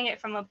you're doing it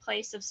from a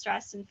place of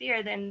stress and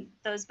fear, then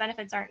those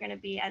benefits aren't going to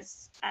be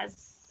as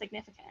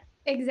significant.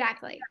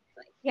 Exactly.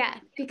 Yeah,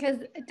 because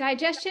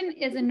digestion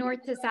is a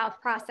north to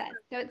south process.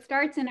 So it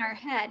starts in our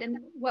head and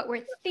what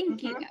we're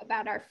thinking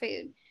about our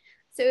food.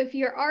 So if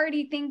you're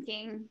already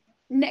thinking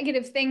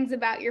negative things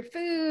about your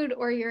food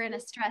or you're in a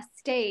stressed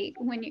state,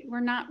 we're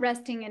not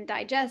resting and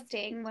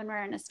digesting when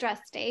we're in a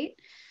stressed state.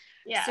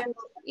 So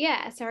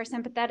our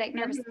sympathetic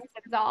nervous system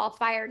is all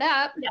fired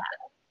up. Yeah.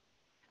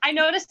 I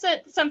noticed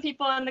that some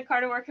people in the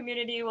carnivore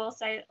community will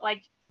say,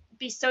 like,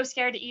 be so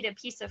scared to eat a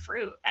piece of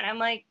fruit. And I'm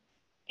like,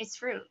 it's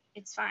fruit.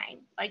 It's fine.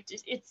 Like,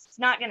 it's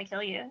not going to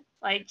kill you.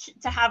 Like,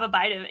 to have a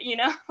bite of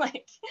it,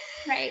 like.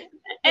 Right.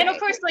 And of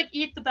course, like,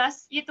 eat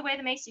the way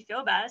that makes you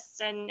feel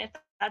best. And if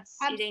that's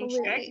eating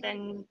strict,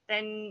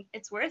 then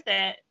it's worth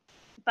it.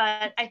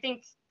 But I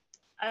think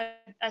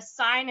a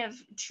sign of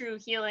true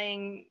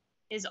healing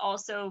is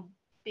also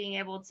being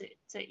able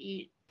to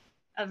eat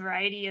a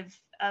variety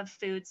of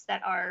foods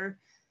that are,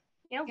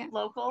 Yeah.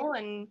 local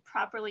and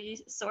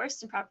properly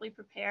sourced and properly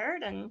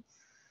prepared. And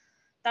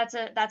that's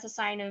a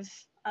sign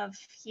of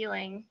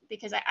healing,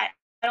 because I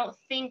don't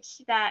think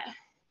that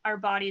our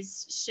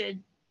bodies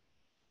should,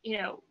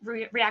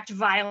 react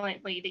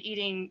violently to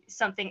eating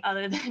something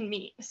other than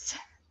meat.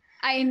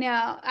 I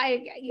know.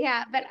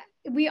 Yeah, but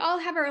we all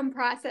have our own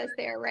process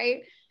there,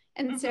 right?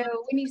 And so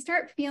when you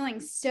start feeling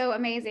so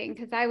amazing,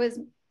 because I was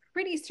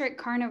pretty strict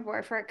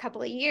carnivore for a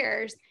couple of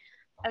years.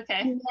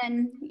 Okay. And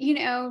then,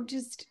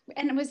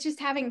 and it was just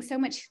having so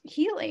much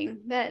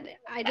healing that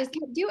I just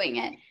kept doing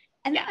it.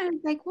 And then I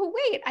was like, well,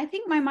 wait, I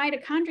think my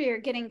mitochondria are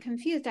getting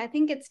confused. I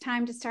think it's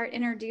time to start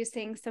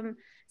introducing some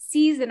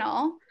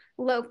seasonal,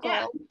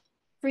 local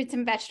fruits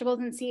and vegetables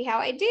and see how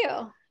I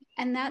do.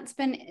 And that's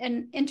been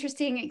an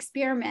interesting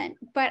experiment.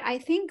 But I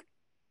think,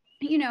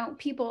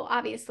 people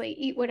obviously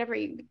eat whatever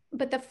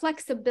but the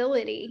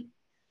flexibility,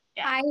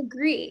 I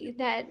agree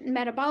that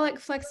metabolic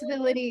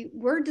flexibility,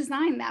 we're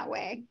designed that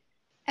way.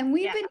 And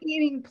we've been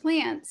eating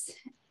plants,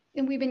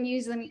 and we've been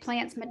using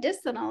plants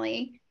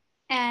medicinally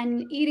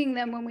and eating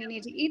them when we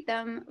need to eat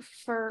them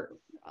for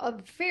a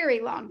very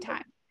long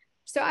time.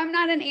 So I'm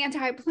not an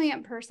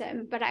anti-plant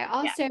person, but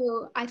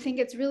I think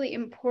it's really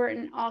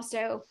important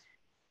also.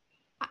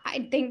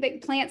 I think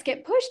that plants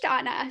get pushed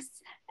on us.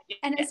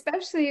 And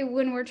especially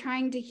when we're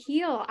trying to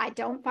heal, I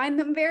don't find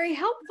them very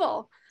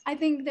helpful. I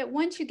think that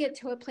once you get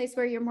to a place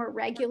where you're more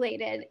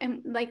regulated,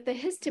 and like the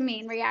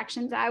histamine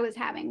reactions I was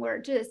having were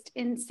just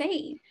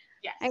insane.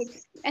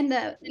 Yes. And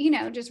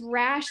just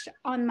rash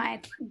on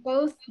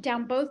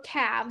down both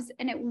calves,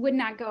 and it would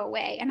not go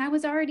away. And I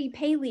was already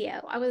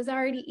paleo. I was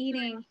already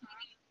eating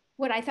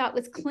what I thought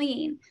was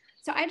clean.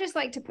 So I just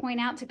like to point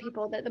out to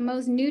people that the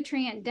most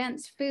nutrient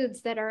dense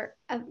foods that are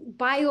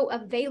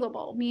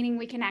bioavailable, meaning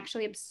we can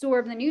actually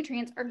absorb the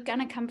nutrients, are going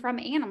to come from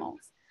animals.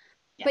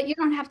 But you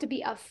don't have to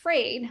be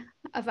afraid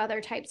of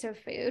other types of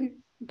food.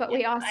 But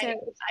we also... I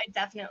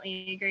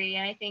definitely agree.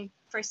 And I think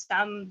for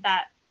some,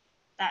 that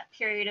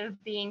period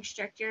of being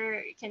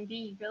stricter can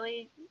be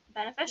really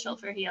beneficial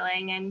for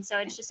healing. And so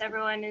it's just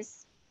everyone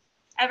is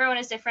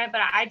different.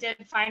 But I did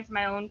find for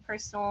my own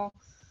personal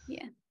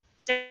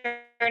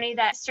journey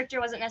that stricter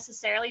wasn't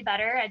necessarily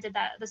better. I did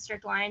the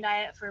strict lion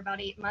diet for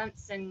about 8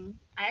 months, and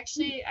I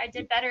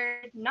did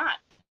better not.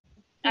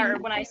 Or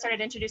when I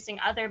started introducing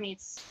other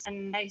meats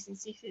and eggs and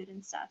seafood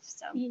and stuff.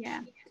 So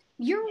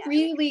you're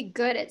really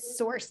good at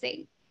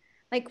sourcing.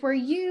 Like,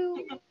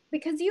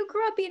 because you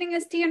grew up eating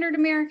a standard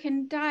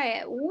American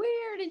diet,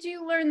 where did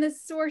you learn the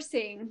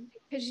sourcing?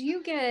 Because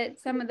you get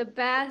some of the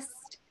best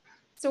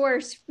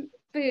source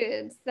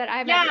foods that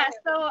I've ever had.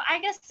 So I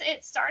guess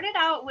it started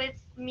out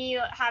with me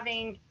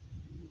having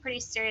pretty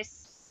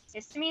serious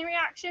histamine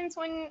reactions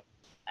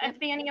at the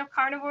beginning of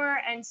carnivore.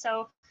 And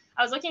so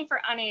I was looking for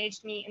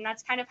unaged meat, and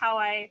that's kind of how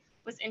I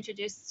was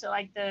introduced to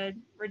like the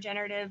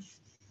regenerative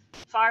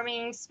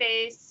farming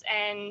space.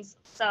 And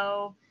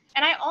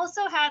I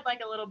also had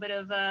like a little bit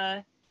of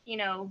an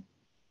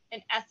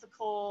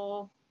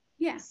ethical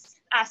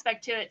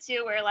aspect to it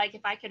too, where like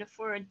if I could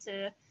afford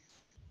to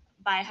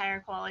buy higher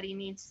quality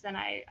meats, then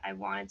I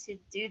wanted to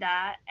do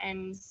that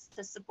and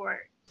to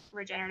support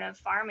regenerative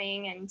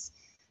farming. And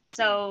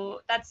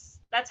so that's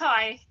how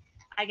I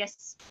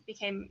guess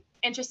became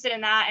interested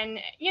in that. And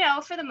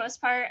for the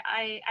most part,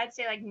 I'd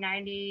say like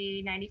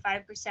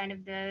 90-95%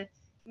 of the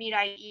meat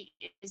I eat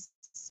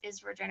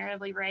is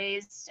regeneratively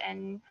raised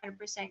and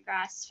 100%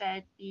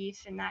 grass-fed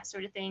beef and that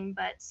sort of thing.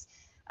 But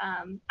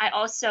I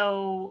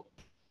also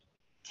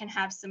can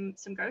have some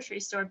grocery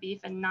store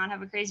beef and not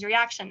have a crazy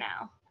reaction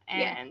now.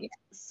 And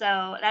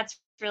so that's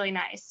really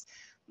nice.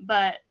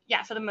 But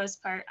for the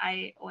most part,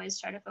 I always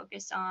try to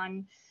focus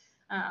on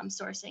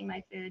sourcing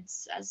my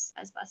foods as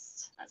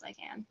best as I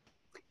can.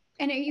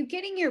 And are you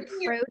getting your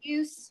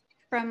produce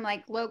from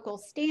like local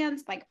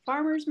stands, like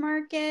farmers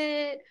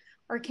market,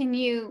 or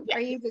are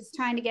you just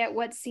trying to get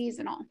what's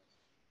seasonal?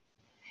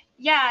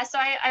 So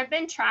I've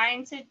been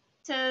trying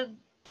to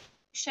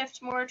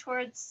shift more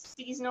towards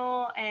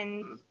seasonal,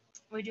 and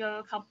we do have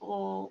a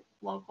couple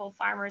local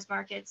farmers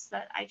markets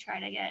that I try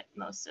to get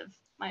most of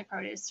my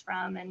produce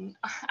from, and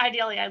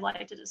ideally I'd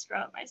like to just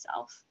grow it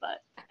myself,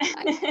 but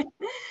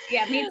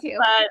me too.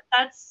 But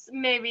that's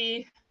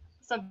maybe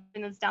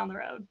something that's down the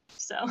road.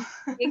 So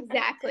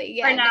exactly.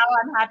 For now,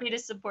 I'm happy to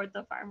support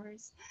the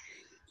farmers.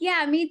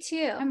 Yeah, me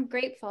too. I'm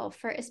grateful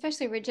for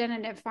especially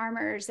regenerative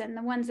farmers and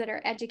the ones that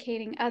are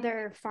educating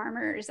other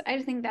farmers.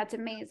 I think that's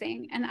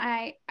amazing. And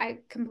I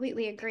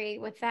completely agree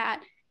with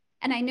that.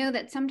 And I know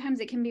that sometimes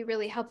it can be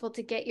really helpful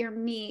to get your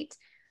meat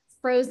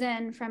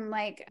frozen from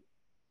like,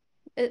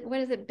 what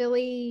is it,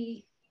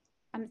 Billy?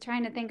 I'm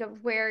trying to think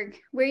of where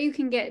you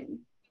can get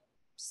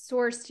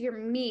sourced your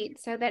meat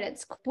so that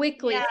it's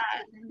quickly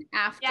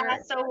after.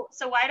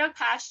 So White Oak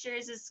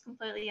Pastures is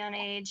completely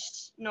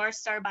unaged. North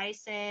Star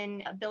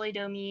Bison, Billy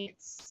Doe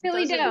meats.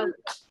 Billy Doe.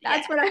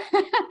 That's what I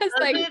was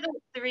like. Those are the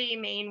three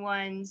main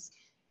ones.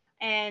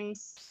 And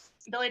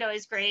Billy Doe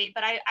is great,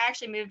 but I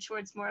actually moved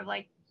towards more of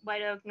like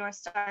White Oak, North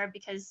Star,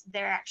 because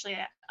they're actually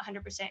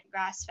 100%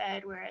 grass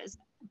fed, whereas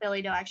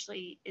Billy Doe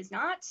actually is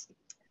not,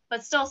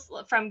 but still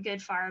from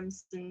good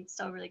farms and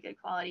still really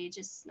good quality,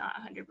 just not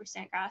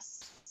 100%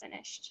 grass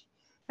finished.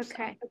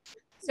 Okay.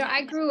 So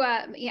I grew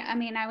up,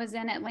 I was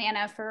in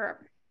Atlanta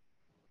for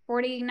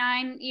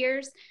 49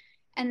 years.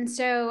 And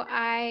so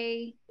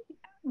I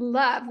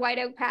love White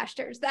Oak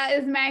Pastures. That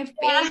is my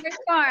favorite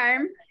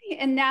farm.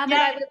 And now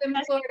that I live in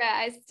Florida,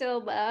 I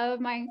still love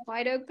my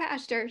White Oak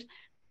Pastures.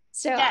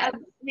 So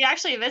we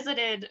actually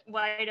visited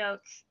White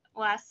Oak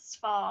last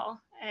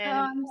fall, and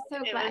I'm so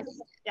glad.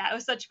 It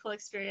was such a cool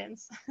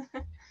experience.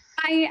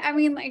 I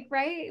mean, like,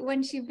 right,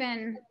 once you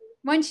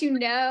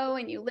know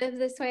and you live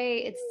this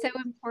way, it's so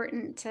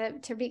important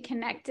to be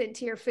connected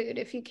to your food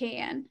if you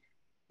can.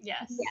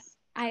 Yes. Yeah.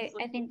 I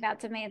think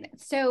that's amazing.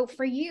 So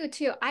for you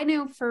too, I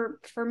know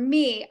for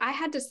me, I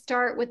had to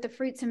start with the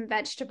fruits and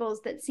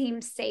vegetables that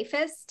seemed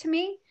safest to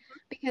me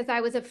because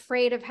I was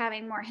afraid of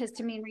having more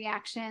histamine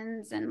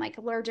reactions and like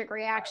allergic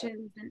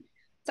reactions. And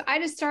so I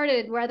just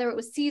started, whether it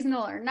was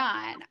seasonal or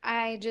not,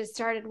 I just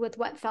started with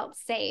what felt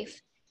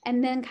safe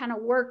and then kind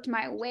of worked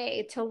my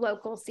way to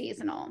local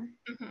seasonal.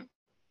 Mm-hmm.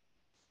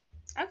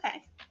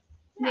 Okay.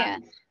 Yeah.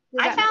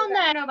 I found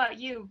that, I don't know about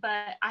you,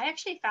 but I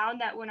actually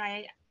found that when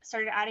I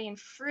started adding in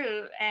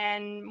fruit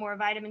and more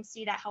vitamin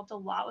C, that helped a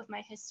lot with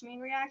my histamine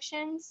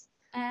reactions.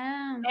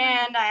 And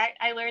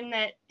I learned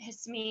that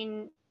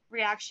histamine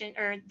reaction,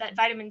 or that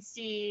vitamin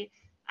C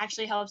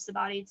actually helps the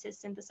body to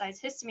synthesize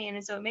histamine.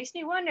 And so it makes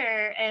me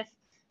wonder if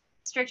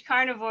strict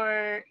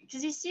carnivore,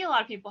 because you see a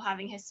lot of people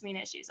having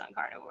histamine issues on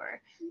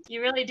carnivore,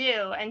 you really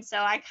do. And so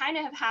I kind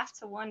of have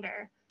to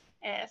wonder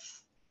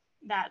if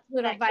that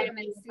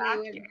vitamin C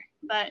factor.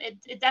 But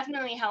it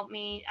definitely helped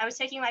me. I was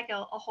taking like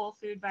a whole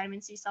food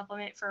vitamin C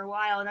supplement for a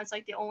while, and that's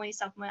like the only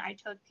supplement I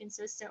took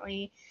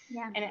consistently.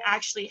 And it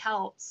actually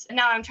helped. And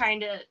now I'm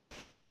trying to,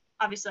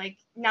 obviously, like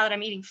now that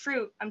I'm eating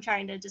fruit, I'm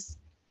trying to just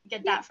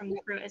get that from the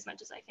fruit as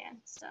much as I can.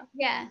 So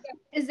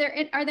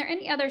are there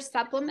any other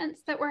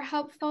supplements that were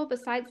helpful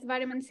besides the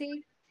vitamin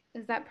C?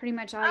 Is that pretty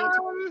much all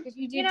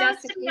you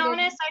took? To be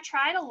honest, I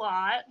tried a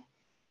lot.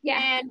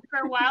 And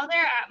for a while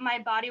there, my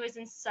body was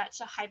in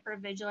such a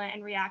hypervigilant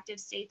and reactive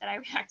state that I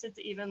reacted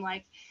to even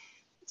like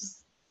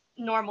just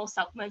normal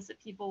supplements that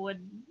people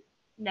would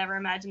never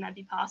imagine that'd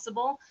be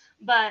possible.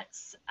 But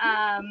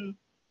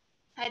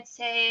I'd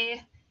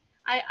say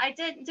I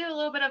did do a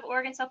little bit of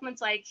organ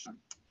supplements. Like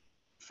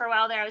for a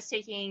while there, I was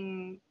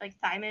taking like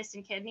thymus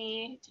and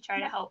kidney to try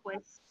to help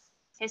with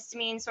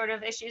histamine sort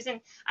of issues. And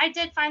I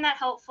did find that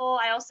helpful.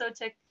 I also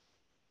took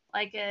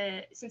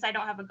since I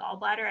don't have a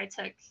gallbladder, I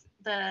took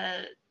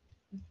the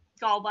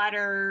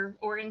gallbladder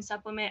organ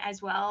supplement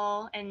as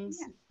well. And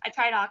I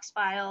tried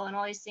oxbile and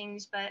all these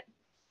things, but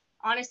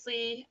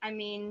honestly, I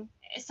mean,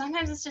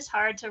 sometimes it's just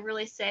hard to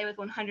really say with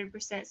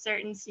 100%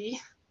 certainty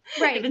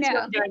if it's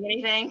really doing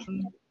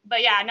anything.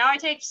 But yeah, now I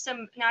take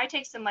some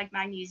like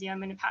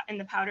magnesium in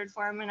the powdered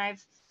form, and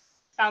I've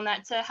found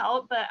that to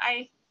help. But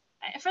I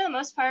for the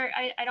most part,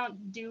 I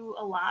don't do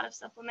a lot of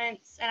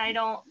supplements, and I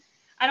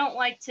don't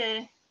like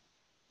to,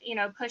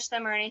 push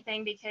them or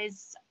anything,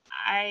 because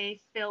I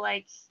feel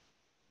like,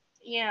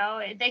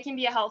 they can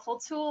be a helpful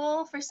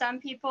tool for some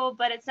people,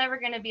 but it's never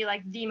going to be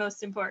like the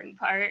most important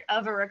part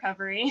of a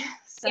recovery.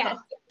 So yeah,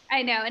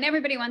 I know. And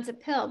everybody wants a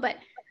pill, but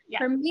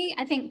for me,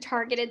 I think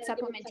targeted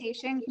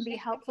supplementation can be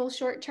helpful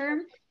short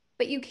term,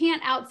 but you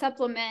can't out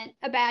supplement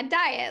a bad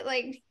diet.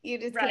 Like you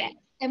just can't.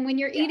 And when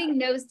you're eating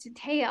nose to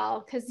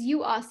tail, because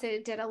you also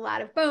did a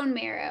lot of bone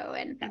marrow,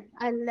 and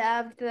I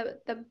love the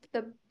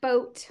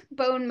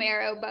bone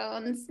marrow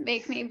bones,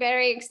 make me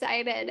very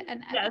excited.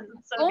 And I'm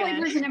the only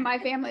person in my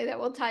family that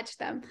will touch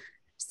them.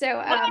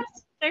 So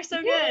they're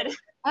so good.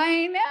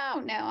 I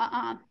know.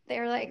 No,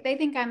 they're like, they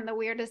think I'm the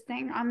weirdest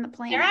thing on the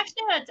planet.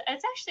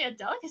 It's actually a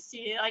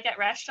delicacy. Like at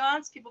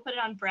restaurants, people put it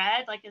on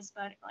bread, like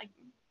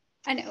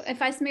I know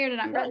if I smeared it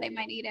on bread, they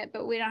might eat it,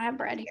 but we don't have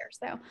bread here.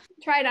 So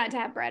try not to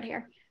have bread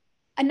here.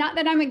 And not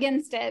that I'm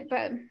against it,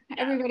 but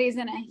everybody's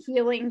in a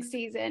healing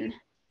season.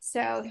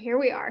 So here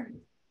we are.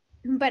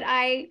 But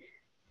I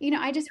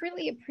just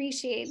really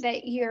appreciate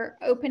that you're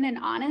open and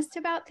honest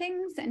about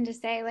things, and to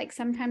say like,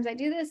 sometimes I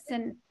do this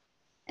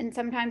and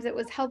sometimes it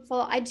was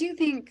helpful. I do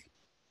think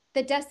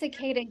the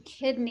desiccated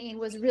kidney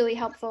was really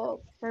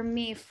helpful for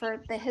me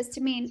for the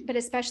histamine, but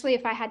especially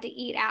if I had to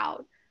eat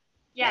out.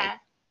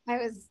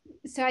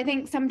 So I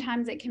think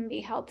sometimes it can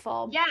be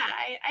helpful. Yeah,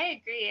 I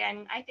agree.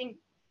 And I think,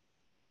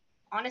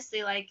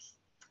 honestly, like,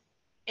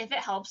 if it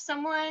helps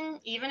someone,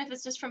 even if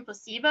it's just from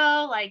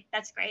placebo, like,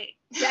 that's great.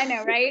 Yeah, I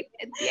know, right?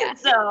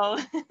 So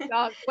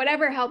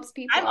whatever helps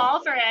people. I'm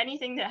all for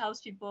anything that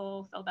helps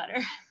people feel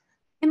better.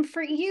 And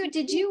for you,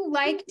 did you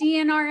like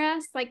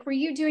DNRS? Like, were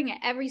you doing it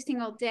every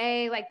single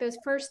day? Like those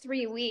first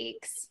 3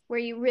 weeks where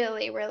you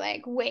really were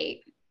like,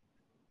 wait,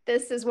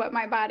 this is what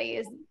my body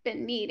has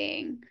been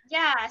needing?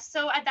 Yeah.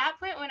 So at that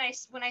point, when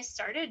I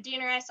started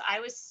DNRS, I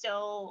was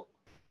still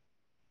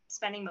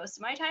spending most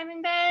of my time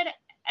in bed,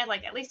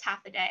 at least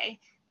half the day.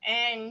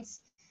 And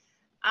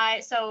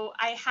I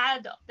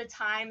had the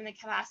time and the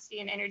capacity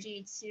and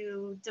energy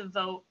to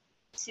devote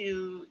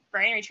to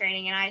brain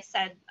retraining, and I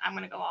said, I'm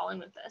going to go all in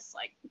with this,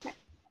 like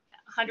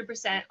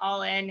 100%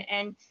 all in.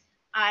 And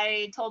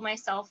I told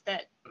myself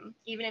that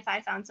even if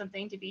I found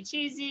something to be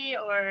cheesy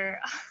or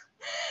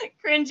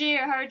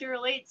cringy or hard to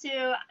relate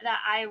to, that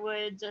I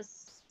would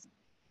just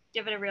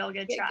give it a real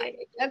good try.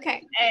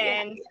 Okay.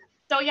 And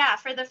so, yeah,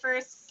 for the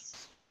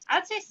first,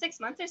 I'd say 6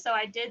 months or so,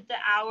 I did the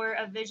hour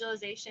of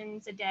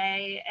visualizations a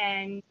day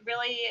and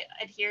really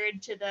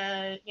adhered to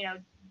the,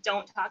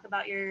 don't talk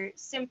about your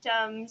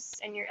symptoms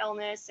and your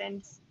illness,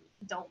 and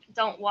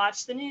don't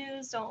watch the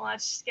news, don't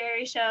watch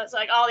scary shows,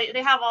 like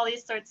they have all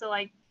these sorts of,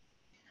 like,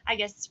 I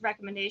guess,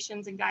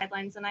 recommendations and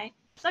guidelines, and I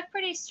stuck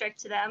pretty strict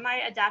to them.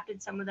 I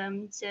adapted some of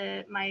them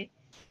to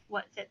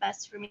what fit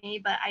best for me,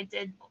 but I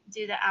did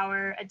do the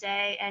hour a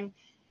day, and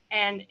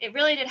it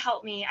really did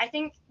help me. I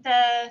think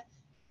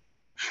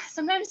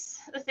sometimes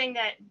the thing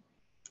that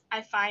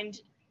I find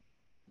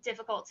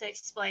difficult to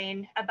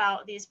explain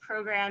about these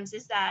programs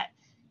is that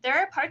there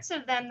are parts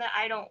of them that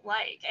I don't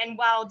like. And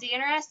while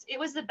DNRS, it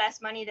was the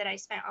best money that I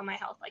spent on my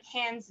health, like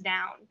hands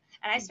down.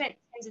 And I spent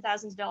tens of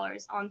thousands of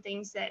dollars on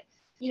things that,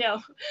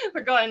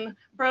 were going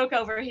broke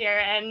over here,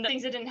 and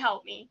things that didn't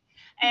help me.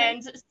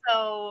 And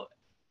so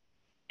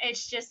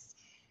it's just,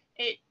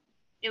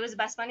 it was the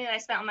best money that I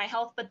spent on my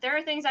health, but there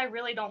are things I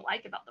really don't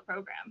like about the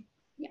program.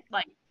 Yeah.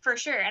 Like, for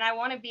sure. And I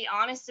want to be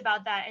honest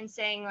about that and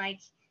saying, like,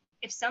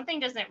 if something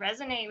doesn't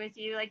resonate with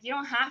you, like, you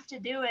don't have to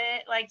do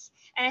it. Like,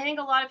 and I think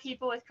a lot of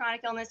people with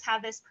chronic illness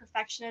have this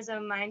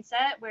perfectionism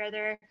mindset where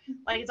they're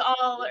like, it's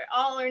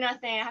all or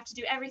nothing. I have to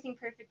do everything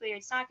perfectly, or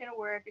it's not going to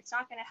work. It's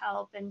not going to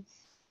help.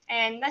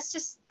 And that's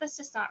just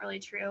not really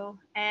true.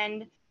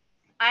 And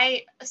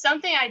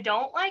something I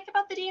don't like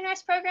about the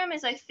DNRS program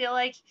is I feel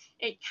like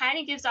it kind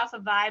of gives off a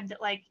vibe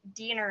that, like,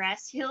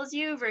 DNRS heals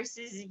you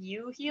versus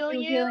you heal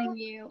you. Healing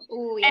you.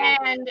 Oh, yeah.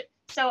 And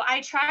so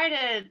I try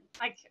to,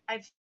 like,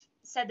 I've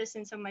said this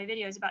in some of my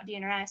videos about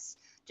DNRS,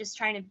 just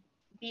trying to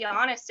be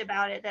honest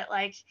about it, that,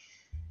 like,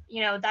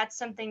 that's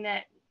something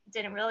that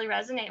didn't really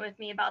resonate with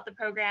me about the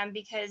program,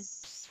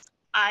 because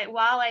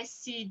while I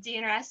see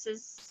DNRS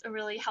as a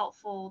really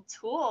helpful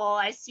tool,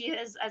 I see it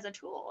as a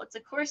tool. It's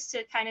a course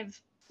to kind of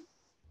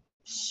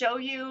show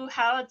you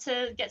how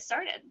to get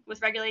started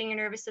with regulating your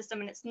nervous system,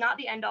 and it's not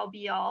the end all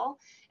be all.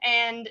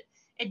 And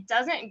it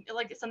doesn't,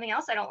 like, something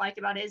else I don't like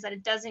about it is that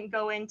it doesn't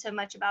go into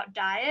much about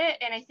diet.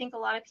 And I think a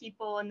lot of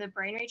people in the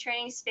brain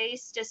retraining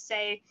space just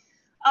say,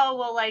 oh,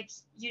 well, like,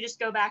 you just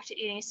go back to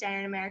eating a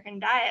standard American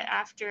diet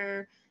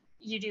after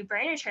you do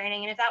brain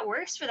retraining, and if that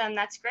works for them,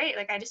 that's great.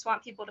 Like, I just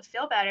want people to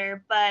feel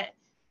better, but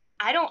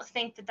I don't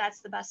think that that's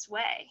the best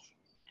way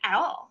at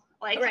all.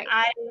 Like,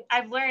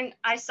 I've learned,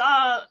 I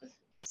saw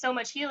so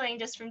much healing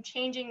just from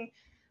changing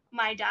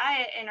my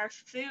diet, and our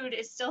food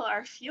is still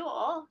our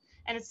fuel,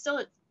 and it's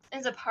still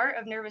is a part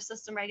of nervous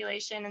system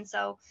regulation. And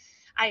so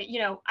I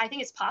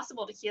think it's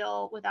possible to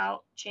heal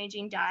without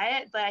changing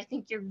diet, but I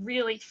think you're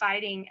really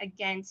fighting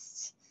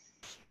against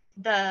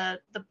the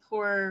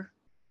poor,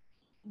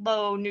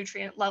 low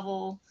nutrient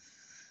level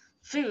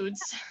foods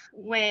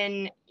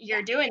when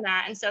you're doing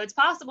that. And so it's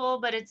possible,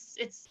 but it's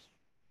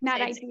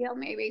not ideal,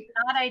 maybe.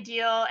 Not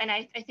ideal. And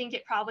I think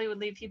it probably would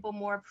leave people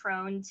more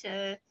prone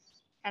to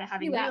kind of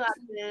having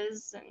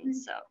relapses. And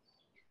so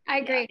I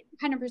agree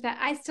 100%.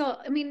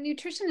 I mean,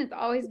 nutrition has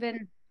always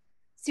been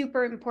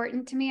super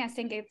important to me. I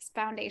think it's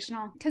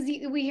foundational, because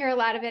we hear a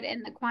lot of it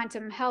in the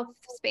quantum health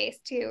space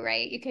too,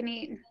 right? You can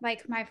eat,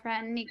 like my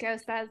friend Nico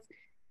says,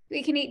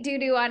 we can eat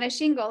doo-doo on a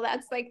shingle.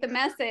 That's like the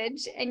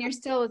message. And you're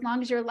still, as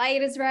long as your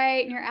light is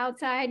right and you're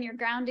outside and you're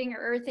grounding,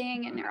 you're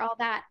earthing and all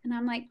that. And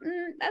I'm like,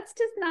 that's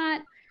just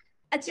not,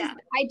 it's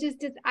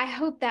just, I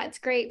hope that's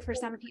great for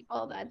some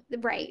people, that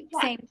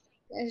same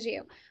as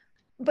you.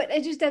 But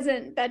it just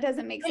doesn't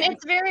make sense. And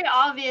it's very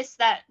obvious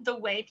that the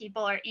way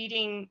people are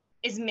eating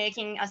is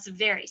making us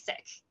very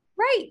sick.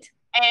 Right.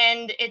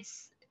 And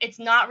it's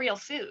not real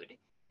food.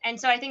 And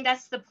so I think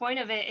that's the point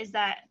of it, is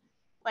that,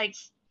 like,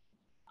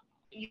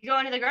 you go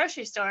into the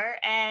grocery store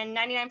and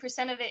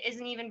 99% of it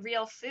isn't even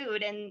real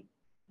food, and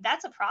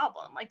that's a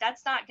problem. Like,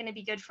 that's not going to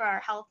be good for our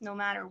health no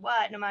matter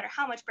what, no matter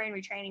how much brain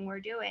retraining we're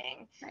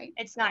doing. Right.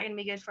 It's not going to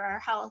be good for our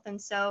health. And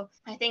so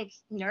I think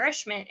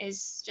nourishment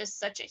is just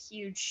such a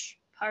huge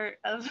part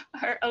of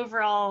our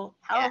overall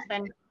health.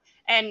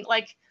 And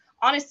like,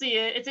 honestly,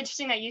 it's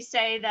interesting that you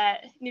say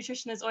that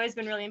nutrition has always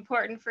been really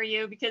important for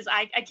you, because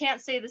I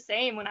can't say the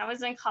same. When I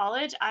was in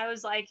college, I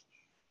was like,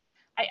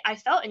 I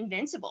felt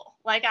invincible.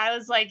 Like, I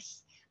was like,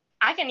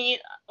 I can eat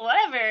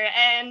whatever,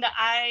 and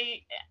I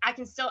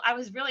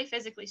was really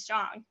physically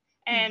strong,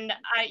 and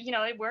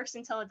it works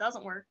until it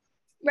doesn't work.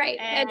 Right.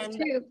 And, that's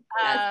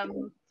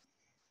true.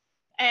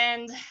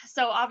 And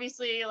so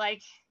obviously,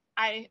 like,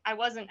 I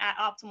wasn't at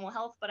optimal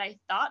health, but I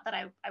thought that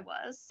I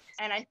was,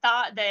 and I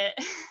thought that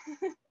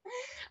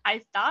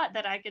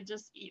I could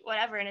just eat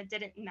whatever, and it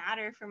didn't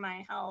matter for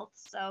my health.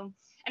 So,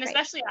 and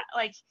especially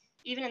like,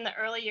 even in the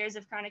early years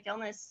of chronic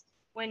illness,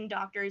 when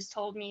doctors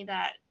told me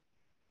that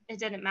it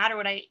didn't matter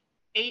what I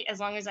ate as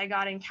long as I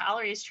got in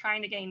calories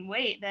trying to gain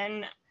weight,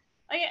 then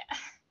like,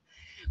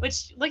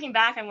 which looking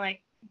back, I'm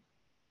like,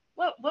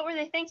 what were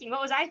they thinking?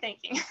 What was I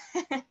thinking?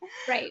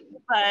 Right.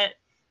 But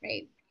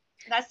Right.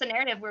 that's the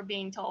narrative we're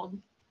being told.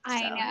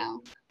 I So.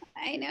 know.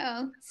 I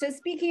know. So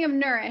speaking of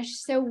nourish,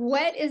 so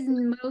what is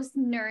most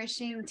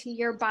nourishing to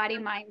your body,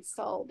 mind,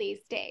 soul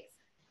these days?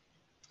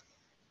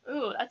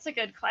 Ooh, that's a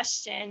good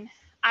question.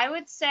 I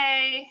would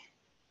say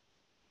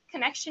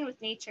connection with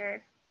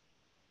nature.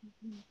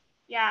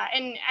 Yeah,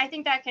 and I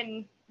think that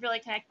can really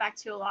connect back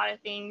to a lot of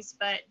things,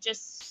 but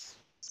just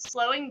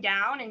slowing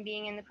down and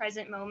being in the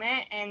present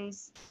moment and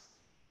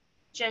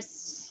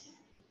just,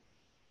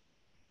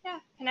 yeah,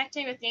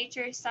 connecting with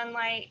nature,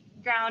 sunlight,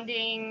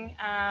 grounding.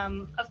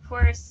 Of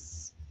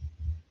course,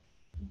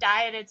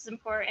 diet is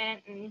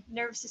important and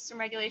nervous system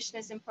regulation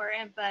is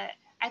important, but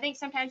I think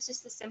sometimes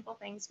just the simple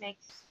things make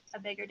a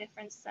bigger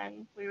difference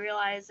than we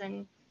realize.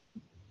 And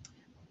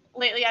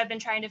lately I've been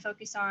trying to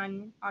focus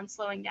on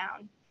slowing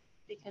down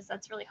because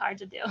that's really hard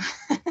to do.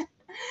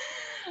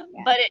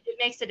 Yeah. But it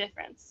makes a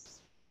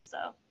difference.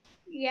 So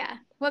Yeah.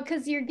 Well,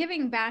 because you're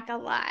giving back a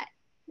lot.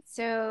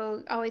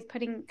 So always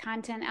putting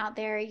content out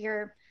there.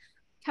 You're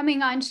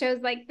coming on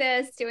shows like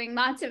this, doing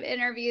lots of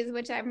interviews,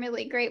 which I'm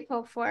really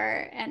grateful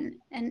for. And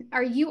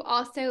are you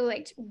also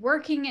like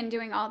working and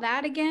doing all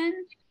that again?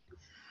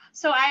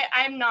 so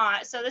I'm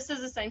not. So this is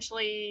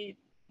essentially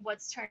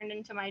what's turned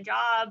into my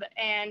job,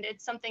 and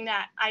it's something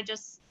that I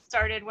just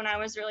started when I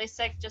was really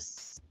sick,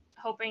 just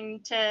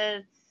hoping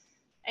to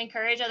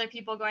encourage other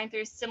people going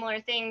through similar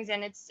things,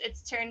 and it's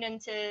turned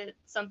into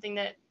something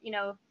that, you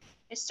know,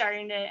 is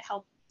starting to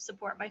help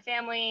support my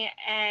family,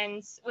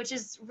 and which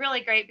is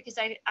really great because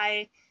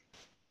I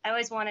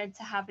always wanted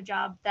to have a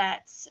job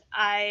that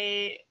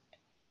I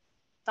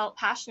felt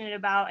passionate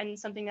about and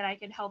something that I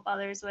could help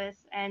others with.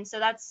 And so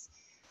that's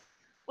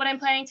what I'm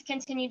planning to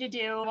continue to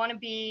do. I want to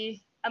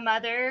be a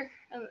mother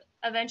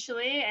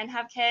eventually and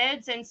have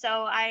kids. And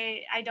so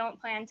I don't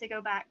plan to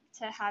go back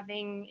to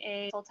having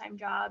a full-time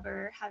job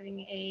or having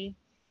a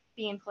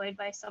be employed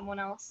by someone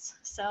else.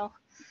 So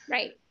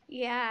Right.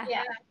 Yeah.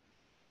 yeah.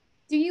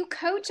 Do you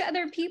coach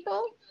other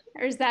people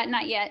or is that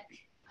not yet?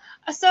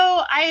 So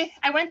I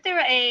went through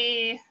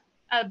a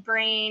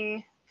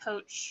brain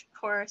coach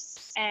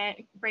course and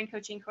brain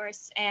coaching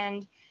course,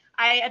 and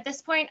I at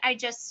this point I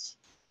just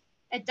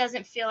it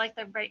doesn't feel like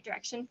the right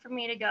direction for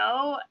me to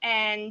go.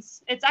 And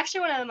it's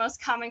actually one of the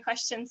most common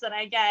questions that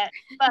I get,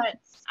 but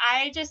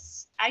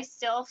I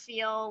still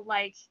feel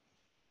like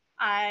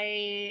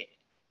I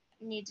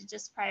need to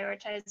just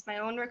prioritize my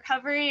own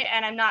recovery,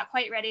 and I'm not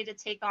quite ready to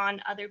take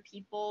on other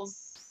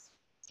people's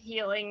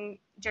healing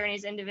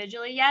journeys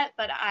individually yet.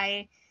 But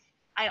I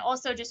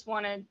also just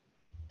want to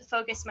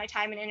focus my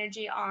time and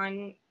energy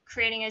on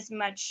creating as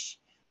much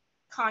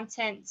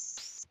content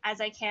as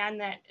I can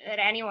that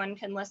anyone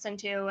can listen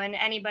to and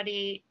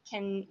anybody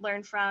can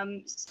learn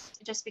from,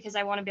 just because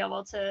I want to be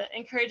able to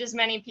encourage as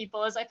many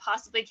people as I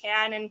possibly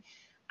can. And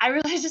I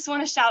really just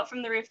want to shout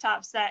from the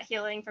rooftops that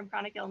healing from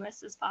chronic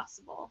illness is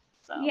possible.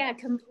 So Yeah,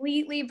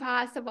 completely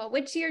possible,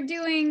 which you're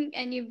doing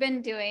and you've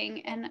been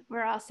doing. And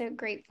we're also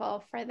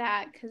grateful for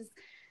that because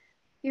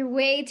you're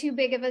way too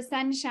big of a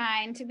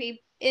sunshine to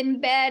be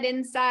in bed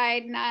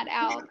inside, not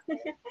out.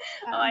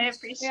 I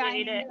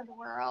appreciate it. The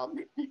world.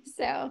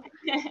 So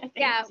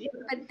yeah.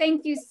 but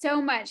thank you so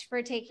much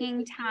for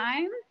taking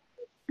time.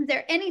 Is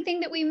there anything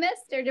that we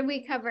missed or did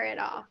we cover it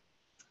all?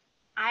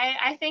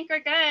 I think we're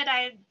good.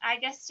 I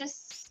guess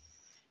just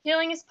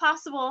healing is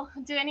possible.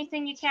 Do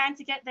anything you can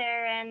to get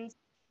there, and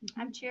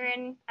I'm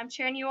cheering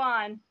you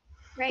on.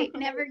 Right.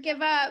 Never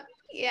give up.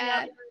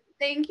 Yeah. Yep.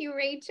 Thank you,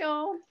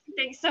 Rachel.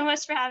 Thanks so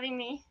much for having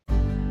me.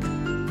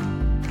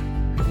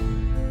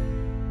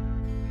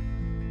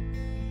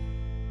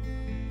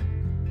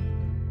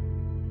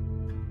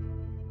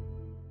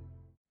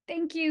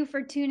 Thank you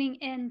for tuning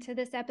in to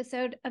this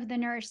episode of the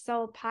Nourish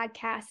Soul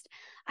podcast.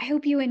 I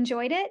hope you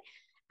enjoyed it,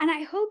 and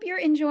I hope you're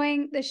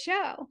enjoying the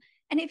show.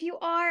 And if you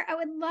are, I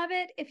would love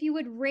it if you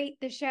would rate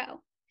the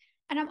show.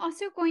 And I'm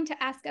also going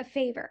to ask a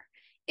favor.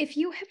 If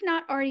you have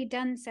not already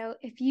done so,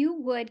 if you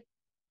would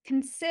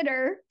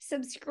consider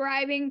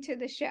subscribing to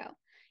the show.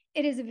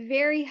 It is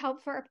very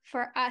helpful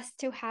for us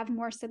to have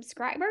more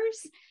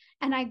subscribers,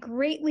 and I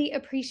greatly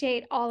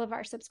appreciate all of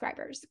our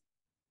subscribers.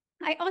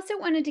 I also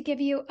wanted to give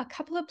you a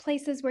couple of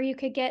places where you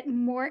could get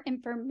more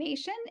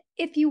information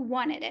if you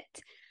wanted it.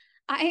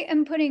 I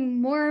am putting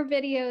more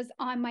videos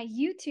on my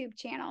YouTube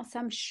channel,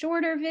 some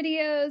shorter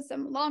videos,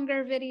 some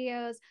longer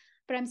videos,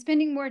 but I'm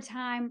spending more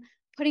time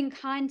putting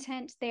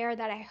content there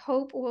that I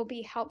hope will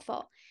be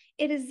helpful.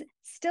 It is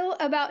still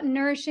about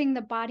nourishing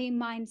the body,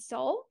 mind,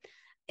 soul,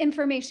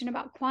 information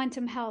about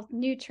quantum health,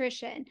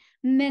 nutrition,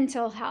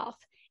 mental health,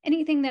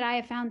 anything that I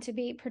have found to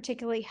be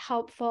particularly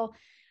helpful,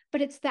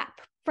 but it's that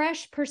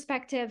fresh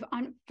perspective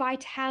on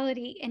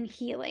vitality and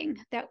healing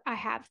that I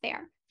have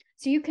there.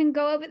 So you can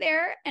go over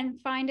there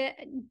and find it.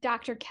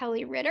 Dr.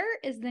 Kelly Ritter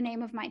is the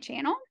name of my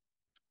channel.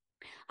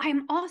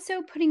 I'm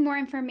also putting more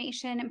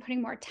information and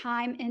putting more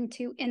time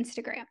into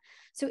Instagram.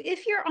 So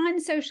if you're on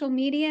social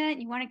media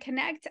and you want to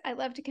connect, I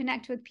love to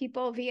connect with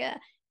people via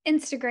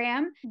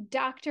Instagram,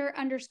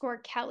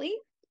 Dr._Kelly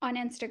on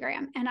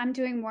Instagram. And I'm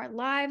doing more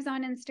lives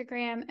on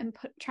Instagram and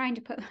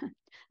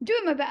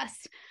doing my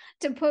best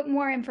to put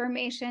more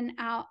information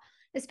out,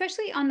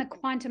 especially on the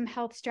quantum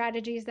health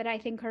strategies that I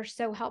think are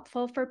so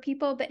helpful for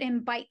people, but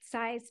in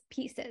bite-sized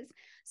pieces.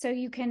 So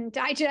you can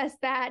digest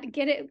that,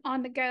 get it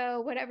on the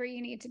go, whatever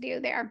you need to do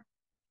there.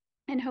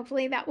 And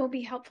hopefully that will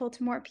be helpful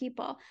to more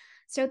people.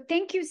 So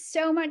thank you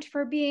so much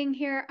for being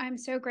here. I'm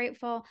so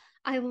grateful.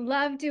 I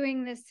love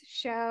doing this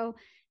show,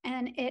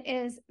 and it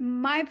is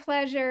my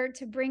pleasure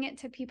to bring it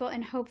to people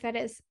and hope that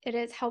it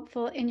is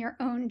helpful in your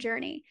own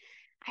journey.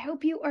 I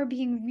hope you are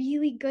being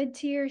really good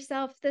to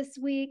yourself this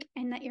week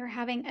and that you're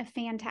having a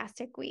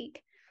fantastic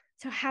week.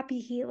 So happy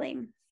healing.